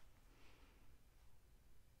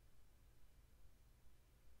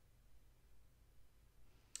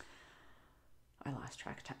 I lost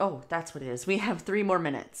track of time. Oh, that's what it is. We have 3 more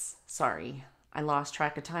minutes. Sorry. I lost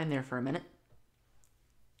track of time there for a minute.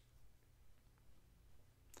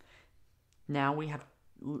 Now we have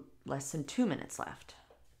less than 2 minutes left.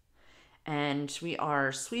 And we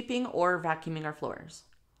are sweeping or vacuuming our floors.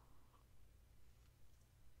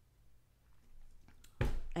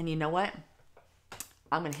 And you know what?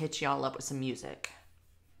 I'm going to hit y'all up with some music.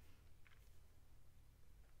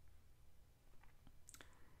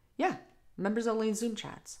 Yeah, members only Zoom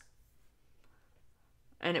chats.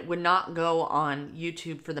 And it would not go on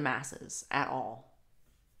YouTube for the masses at all.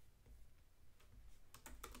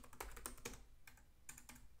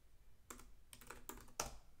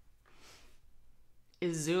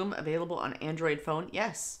 Is Zoom available on Android phone?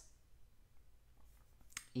 Yes.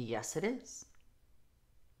 Yes, it is.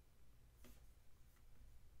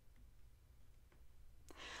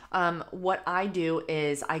 What I do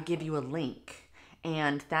is I give you a link,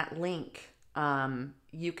 and that link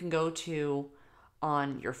you can go to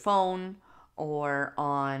on your phone or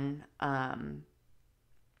on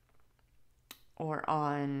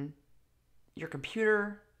your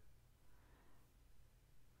computer.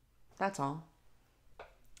 That's all.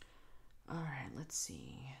 All right, let's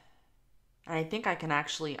see. And I think I can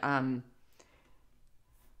actually all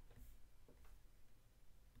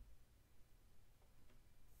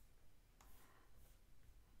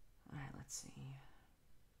right, let's see.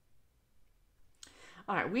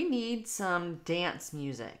 All right, we need some dance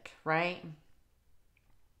music, right?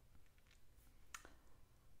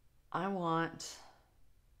 I want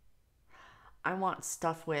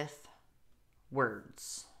stuff with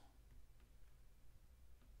words.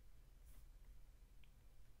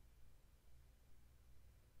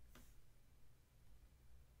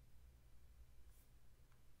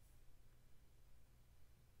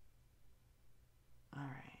 All right.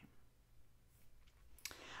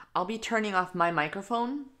 I'll be turning off my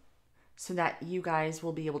microphone so that you guys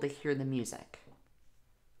will be able to hear the music.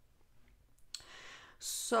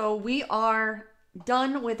 So we are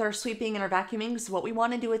done with our sweeping and our vacuuming. So what we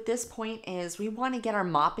want to do at this point is we want to get our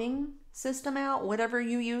mopping system out, whatever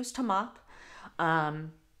you use to mop.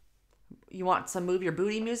 You want some Move Your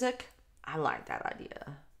Booty music? I like that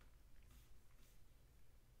idea.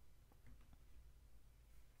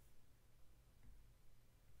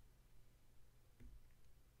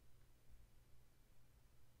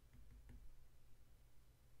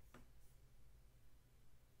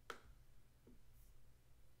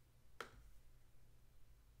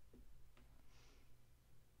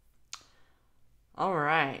 All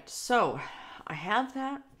right, so I have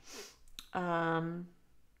that.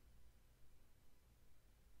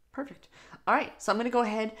 Perfect. All right, so I'm going to go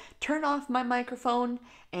ahead, turn off my microphone,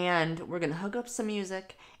 and we're going to hook up some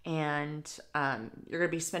music, and you're going to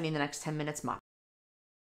be spending the next 10 minutes mopping.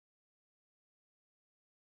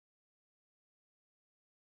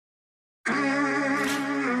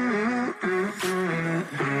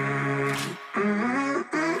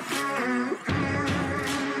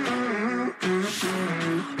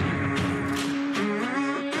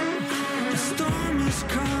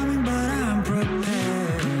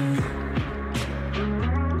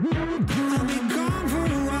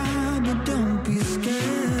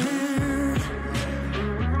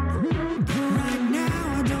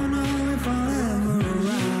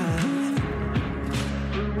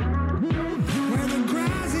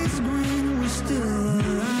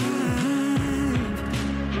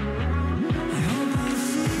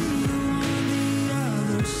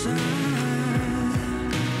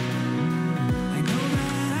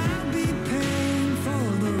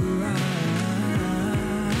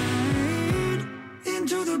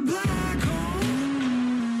 black hole.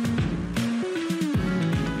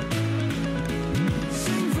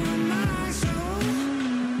 Sing for my soul.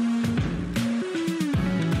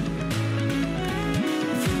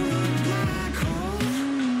 Through the black hole.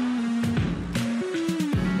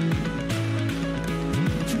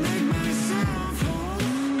 To make myself whole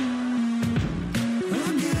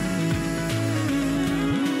again.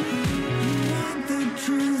 You want the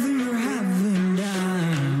truth or you haven't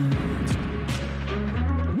done.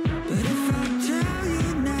 But if I tell you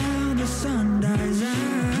now, the sun dies out.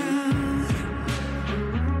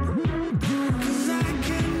 'Cause I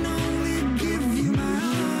can only give you my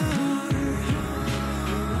heart.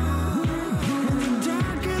 When the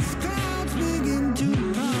darkest clouds begin to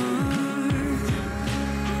part,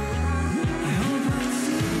 I hope I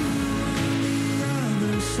see you on the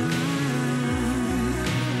other side.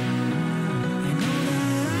 I know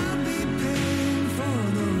that I'll be paying for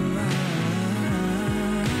the ride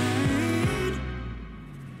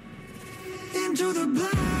into the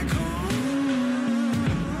black hole.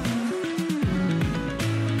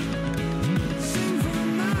 Sing for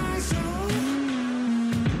my soul.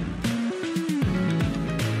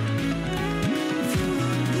 Through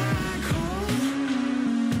the black hole.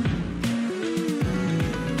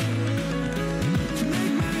 To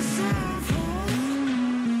make myself whole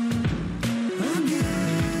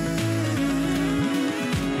again.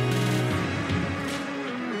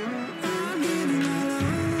 I'll give you my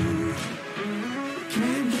love.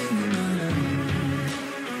 Can't give you my love.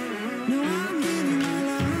 No, I'll give you my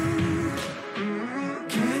love.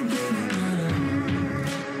 Can't give you my love.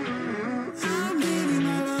 I'll give you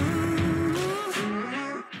my love.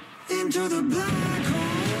 Into the black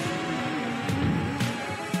hole.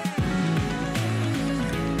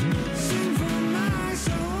 Sing for my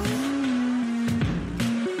soul.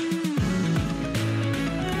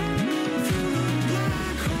 Through the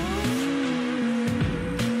black hole.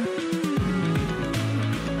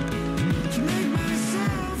 To make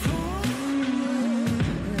myself whole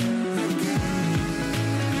again.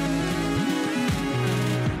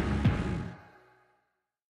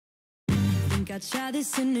 Think I'd try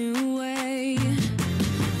this a new way.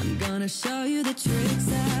 I'm gonna show you the tricks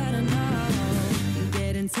that I know. I'm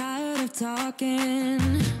getting tired of talking,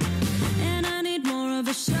 and I need more of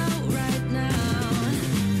a show right now.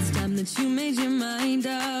 It's time that you made your mind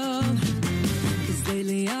up, 'cause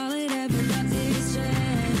lately all it ever does is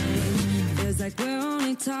change. Feels like we're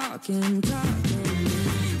only talking,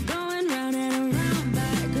 going round and around,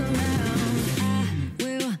 back around. I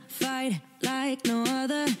will fight like no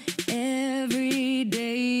other every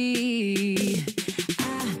day. I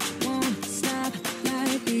won't stop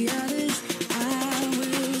like the others. I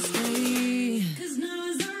will stay. 'Cause now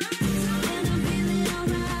is the right time and I'm feeling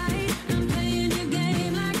alright. I'm playing your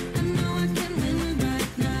game like I know I can win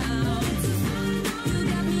right now. You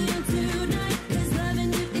got me on tonight, 'cause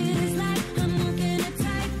loving you is like I'm walking a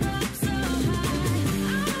tightrope so high.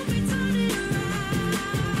 I won't be turning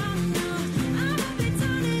around, no, I won't be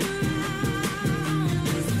turning around.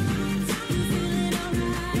 'Cause the right time, you feeling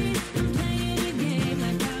alright. I'm playing your game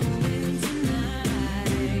like I will win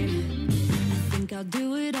tonight. I think I'll do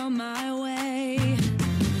it on my way.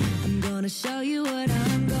 I'm gonna show you what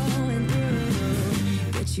I'm going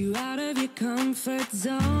through, get you out of your comfort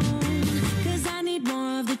zone, 'cause I need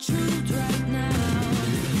more of the truth right now.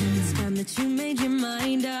 It's time that you made your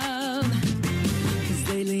mind up, 'cause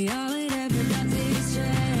lately all it ever does is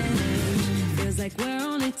change. Feels like we're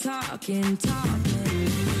only talking,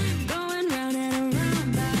 going round and around,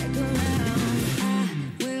 back around. I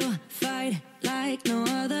will fight like no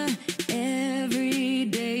other every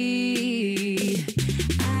day.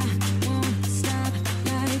 I won't stop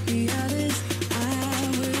like the others. I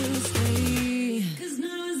will stay. 'Cause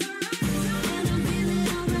now is the right time and I'm feeling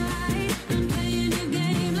alright. I'm playing your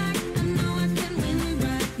game like I know I can win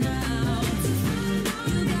right now.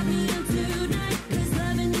 You got me on tonight, 'cause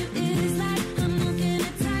loving you is like I'm walking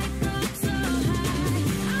a tightrope so high.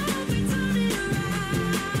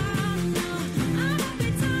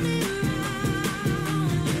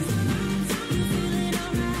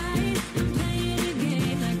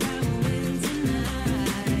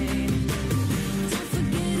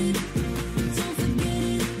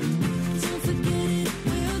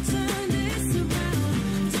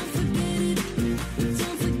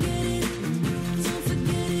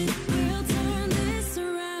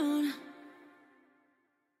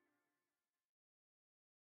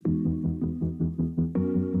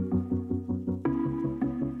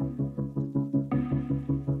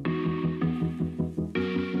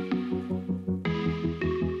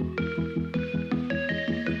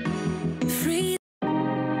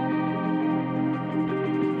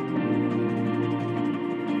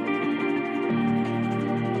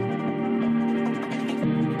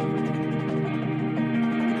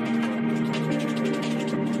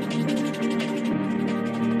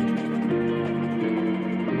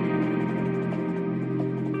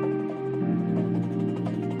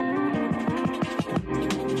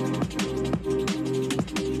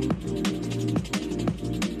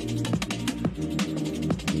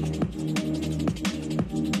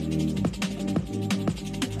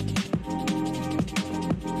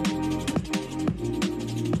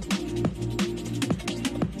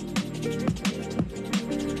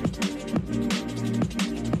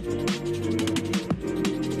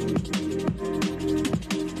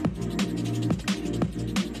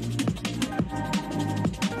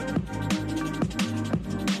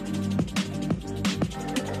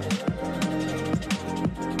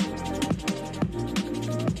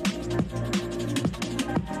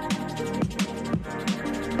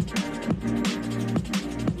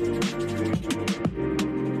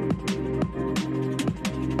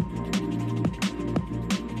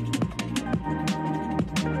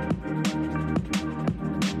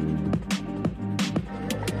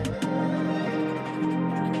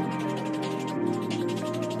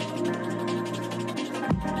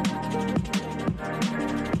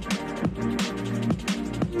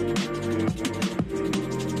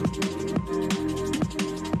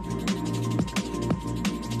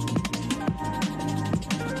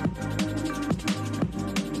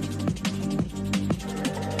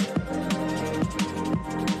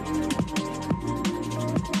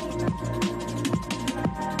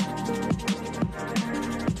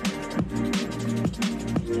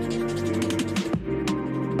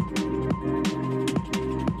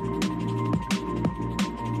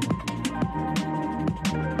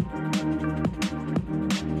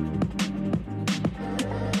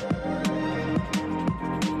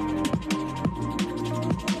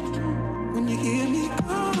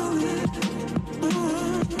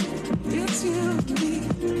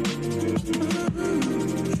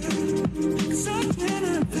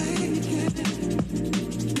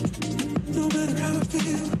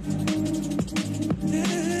 feel.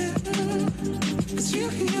 Yeah, 'cause you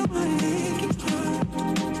heal my aching heart.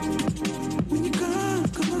 When you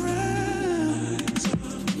come around, it's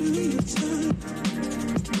all really your time.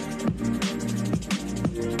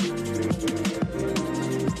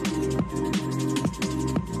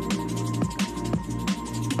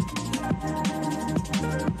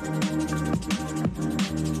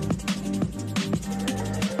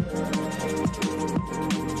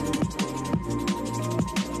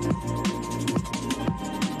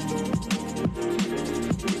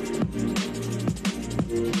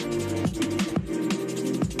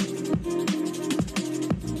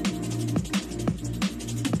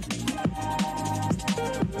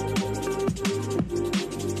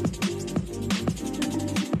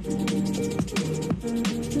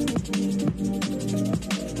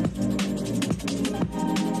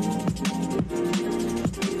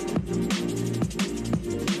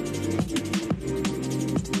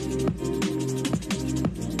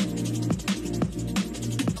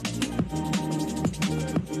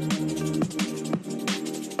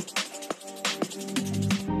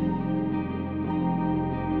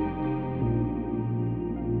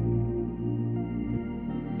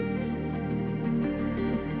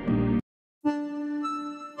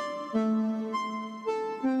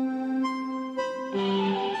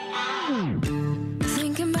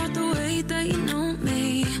 Thinking about the way that you know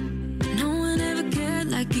me. No one ever cared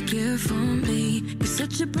like you care for me. You're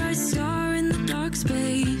such a bright star in the dark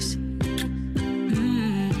space.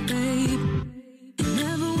 Babe, it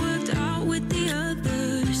never worked out with the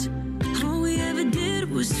others. All we ever did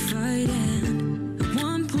was fight, and at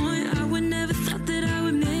one point I would never thought that I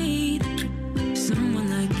would meet someone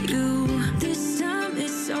like you. This time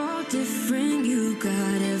it's all different. You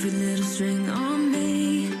got every little string on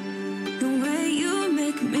me. The way you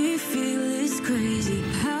make me feel is crazy.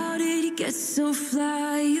 How did you get so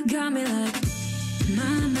fly? You got me like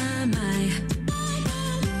my.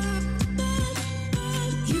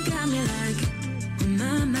 You got me like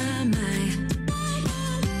my.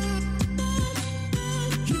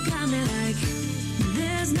 You got me like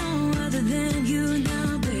there's no other than you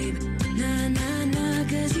now, babe. Nah,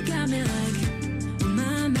 'cause you got me like my.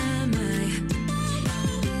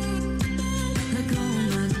 Like, oh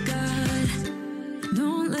my God,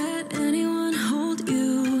 don't let anyone hold you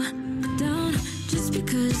down just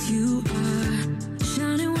because you are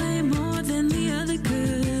shining way more than the other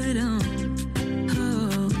could.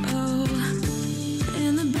 Oh.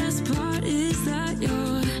 And the best part is that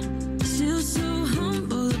you're still so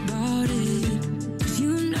humble about it. 'Cause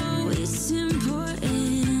you know it's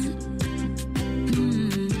important.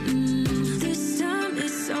 This time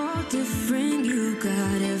it's all different. You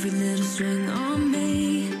got every little string on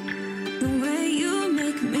me. The way you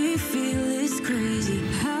make me feel is crazy.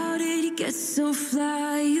 How did you get so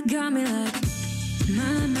fly? You got me like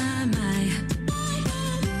my.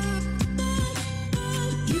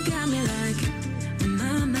 You got me like my.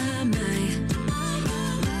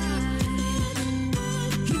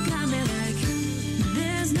 You got me like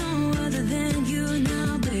there's no other than you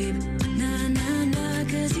now, babe. Nah,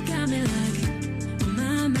 'cause you got me like my.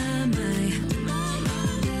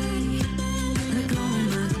 Like, oh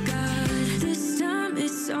my God, this time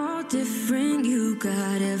it's all different. You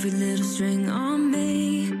got every little string on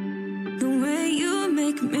me. The way you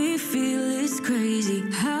make me feel is crazy.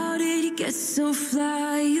 How did you get so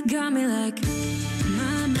fly? You got me like my.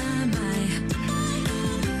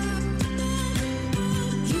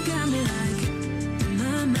 You got me like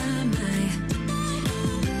my.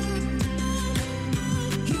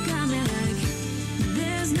 You got me like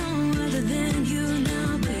there's no other than you now,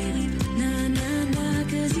 baby. Nah,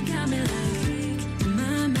 'cause you got me like my.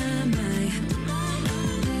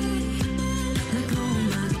 Like, oh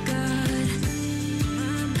my God, my.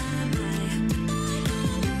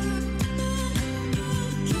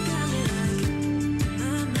 You got me like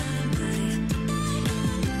my.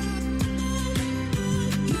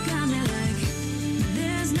 You got me like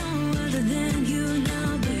there's no other than you now,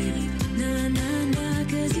 baby. Nah,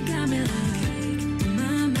 'cause you got me like my.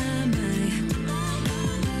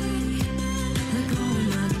 Like, oh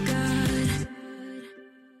my God.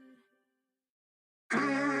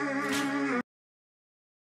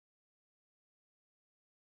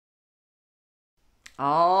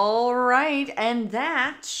 All right, and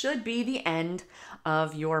that should be the end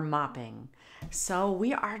of your mopping. So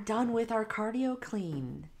we are done with our cardio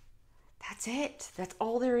clean. That's it. That's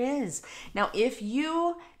all there is. Now, if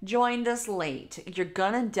you joined us late, you're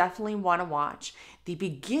gonna definitely want to watch the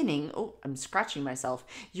beginning. Oh, I'm scratching myself.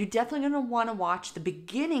 You're definitely gonna want to watch the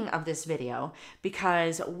beginning of this video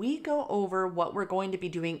because we go over what we're going to be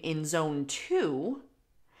doing in zone 2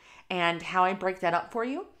 and how I break that up for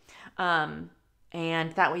you.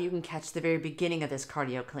 And that way you can catch the very beginning of this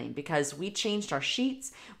cardio clean because we changed our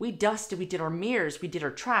sheets, we dusted, we did our mirrors, we did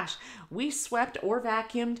our trash, we swept or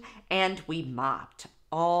vacuumed, and we mopped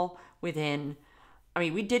all within, I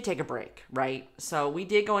mean, we did take a break, right? So we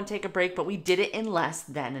did go and take a break, but we did it in less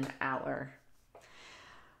than an hour.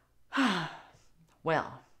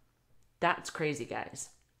 Well, that's crazy, guys.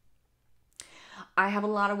 I have a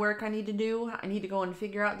lot of work I need to do. I need to go and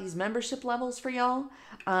figure out these membership levels for y'all.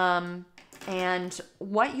 And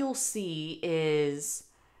what you'll see is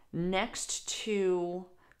next to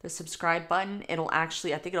the subscribe button, it'll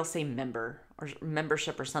actually, I think it'll say member or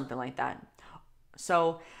membership or something like that.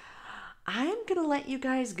 So I'm going to let you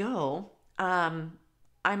guys go.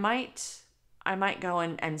 I might go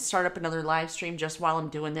and start up another live stream just while I'm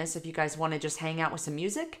doing this. If you guys want to just hang out with some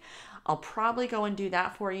music, I'll probably go and do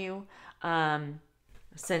that for you.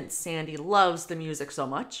 Since Sandy loves the music so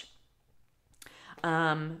much.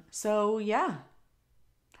 So yeah,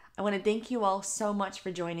 I want to thank you all so much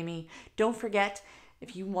for joining me. Don't forget,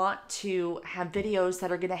 if you want to have videos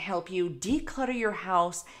that are going to help you declutter your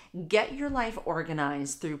house, get your life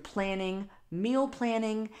organized through planning, meal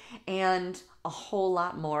planning, and a whole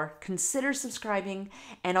lot more, consider subscribing,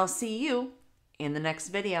 and I'll see you in the next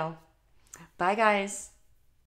video. Bye, guys.